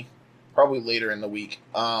 probably later in the week.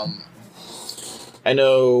 I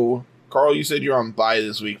know, Carl, you said you're on bye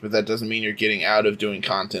this week, but that doesn't mean you're getting out of doing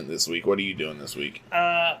content this week. What are you doing this week?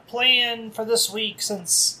 Plan for this week,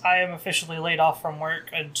 since I am officially laid off from work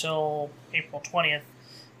until April 20th,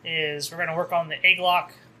 is we're going to work on the egg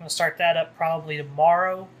lock. I'm going to start that up probably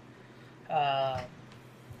tomorrow.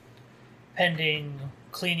 Pending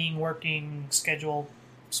cleaning, working, schedule,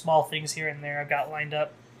 small things here and there I've got lined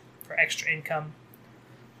up for extra income.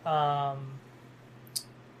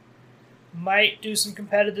 Might do some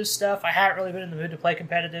competitive stuff. I haven't really been in the mood to play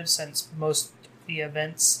competitive since most of the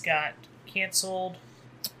events got canceled.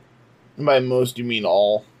 By most, you mean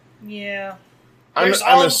all? Yeah. There's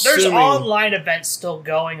online events still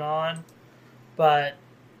going on, but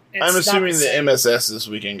I'm assuming the MSS this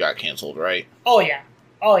weekend got canceled, right? Oh yeah.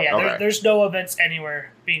 Okay. There's no events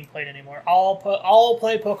anywhere being played anymore. All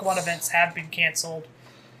play Pokemon events have been canceled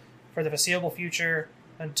for the foreseeable future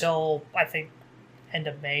until I think end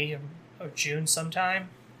of May or June sometime.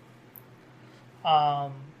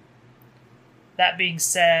 That being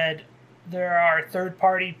said, there are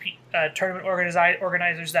third-party tournament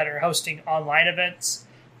organizers that are hosting online events.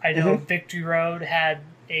 I know Victory Road had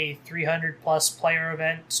a 300-plus player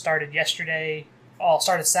event started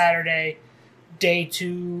Saturday. Day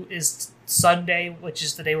 2 is Sunday, which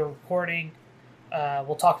is the day we're recording.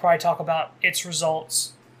 We'll probably talk about its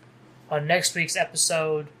results on next week's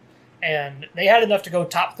episode. And they had enough to go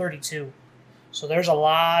top 32. So there's a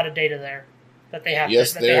lot of data there that they have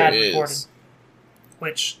recorded.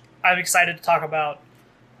 Which I'm excited to talk about.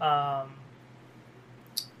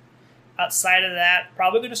 Outside of that,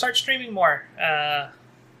 probably going to start streaming more.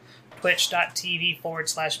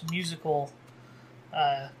 Twitch.tv/musical.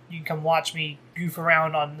 You can come watch me goof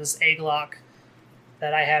around on this egg lock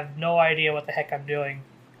that I have no idea what the heck I'm doing.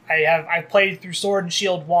 I played through Sword and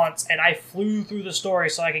Shield once, and I flew through the story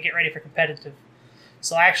so I could get ready for competitive.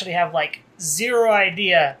 So I actually have like zero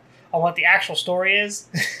idea on what the actual story is.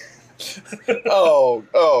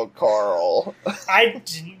 oh, Carl. I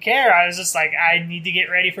didn't care. I was just like, I need to get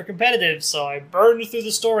ready for competitive, so I burned through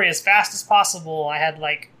the story as fast as possible. I had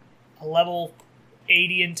like a level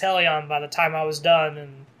 80 Inteleon by the time I was done,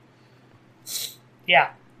 and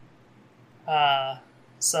yeah.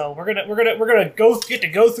 So we're gonna get to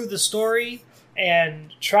go through the story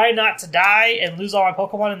and try not to die and lose all my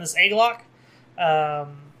Pokemon in this Egglocke. But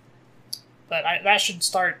that should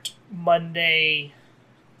start Monday.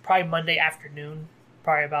 Probably Monday afternoon,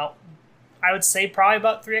 probably about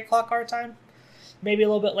 3 o'clock our time. Maybe a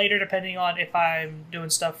little bit later, depending on if I'm doing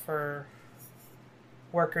stuff for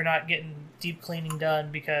work or not, getting deep cleaning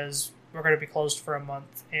done, because we're going to be closed for a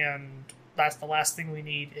month, and that's the last thing we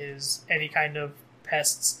need is any kind of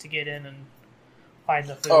pests to get in and find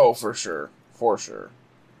the food. Oh, for sure.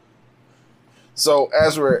 So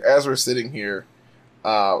as we're sitting here,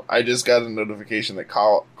 I just got a notification that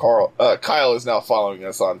Kyle is now following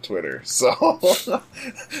us on Twitter. So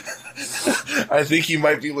I think he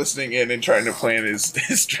might be listening in and trying to plan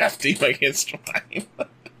his draft team against mine.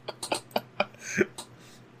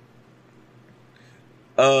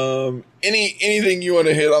 Anything you want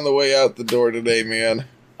to hit on the way out the door today, man?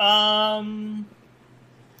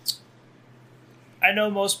 I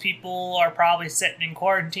know most people are probably sitting in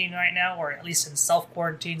quarantine right now, or at least in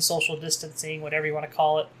self-quarantine, social distancing, whatever you want to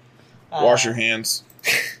call it. Wash your hands.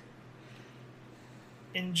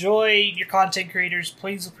 Enjoy your content creators.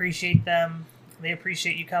 Please appreciate them. They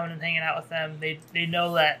appreciate you coming and hanging out with them. They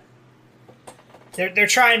know that they're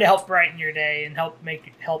trying to help brighten your day and help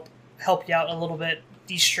you out a little bit,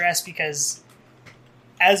 de-stress, because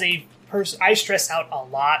as a person, I stress out a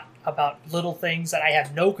lot about little things that I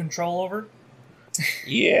have no control over.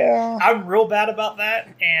 Yeah. I'm real bad about that,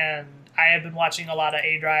 and I have been watching a lot of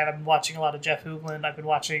A-Drive. I've been watching a lot of Jeff Hoogland. I've been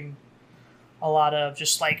watching a lot of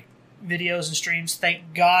just like videos and streams.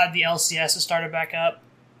 Thank God the LCS has started back up.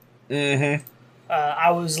 Mm-hmm.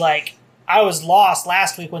 I was lost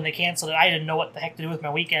last week when they canceled it. I didn't know what the heck to do with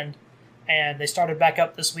my weekend, and they started back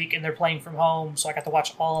up this week, and they're playing from home, so I got to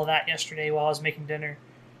watch all of that yesterday while I was making dinner,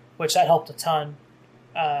 which that helped a ton.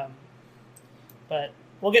 But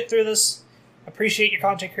we'll get through this. Appreciate your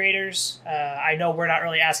content creators. I know we're not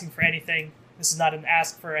really asking for anything. This is not an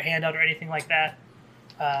ask for a handout or anything like that.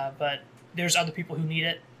 But there's other people who need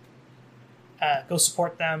it. Go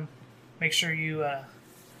support them. Make sure you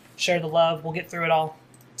share the love. We'll get through it all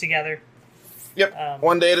together. Yep.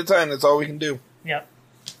 One day at a time. That's all we can do. Yep.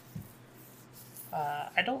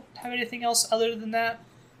 I don't have anything else other than that.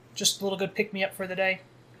 Just a little good pick-me-up for the day.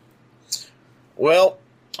 Well,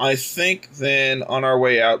 I think then on our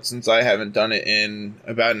way out, since I haven't done it in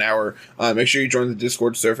about an hour, make sure you join the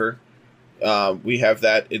Discord server. We have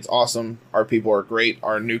that. It's awesome. Our people are great.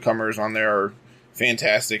 Our newcomers on there are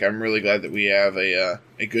fantastic. I'm really glad that we have a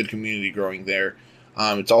good community growing there.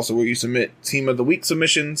 It's also where you submit Team of the Week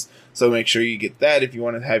submissions, so make sure you get that if you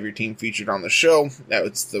want to have your team featured on the show.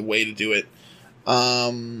 That's the way to do it.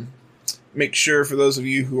 Make sure, for those of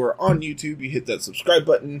you who are on YouTube, you hit that subscribe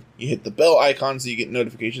button. You hit the bell icon so you get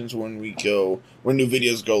notifications when new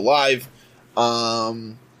videos go live.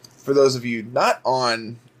 For those of you not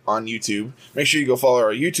on YouTube, make sure you go follow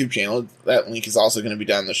our YouTube channel. That link is also going to be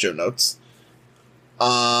down in the show notes.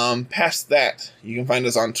 Past that, you can find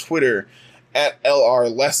us on Twitter at LR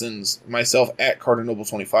Lessons, myself at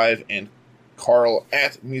CarterNoble25, and Carl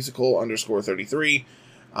at musical_33.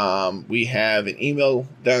 We have an email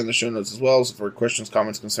down in the show notes as well, so for questions,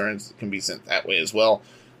 comments, concerns, it can be sent that way as well.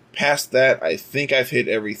 Past that, I think I've hit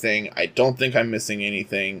everything. I don't think I'm missing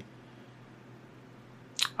anything.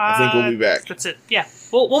 I think we'll be back. That's it. Yeah,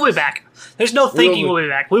 we'll be back. There's no thinking we'll be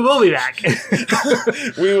back. We will be back.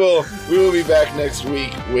 We will be back next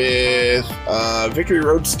week with Victory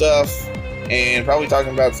Road stuff, and probably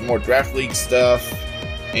talking about some more Draft League stuff,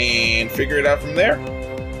 and figure it out from there.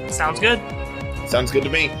 Sounds good. Sounds good to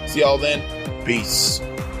me. See y'all then. Peace.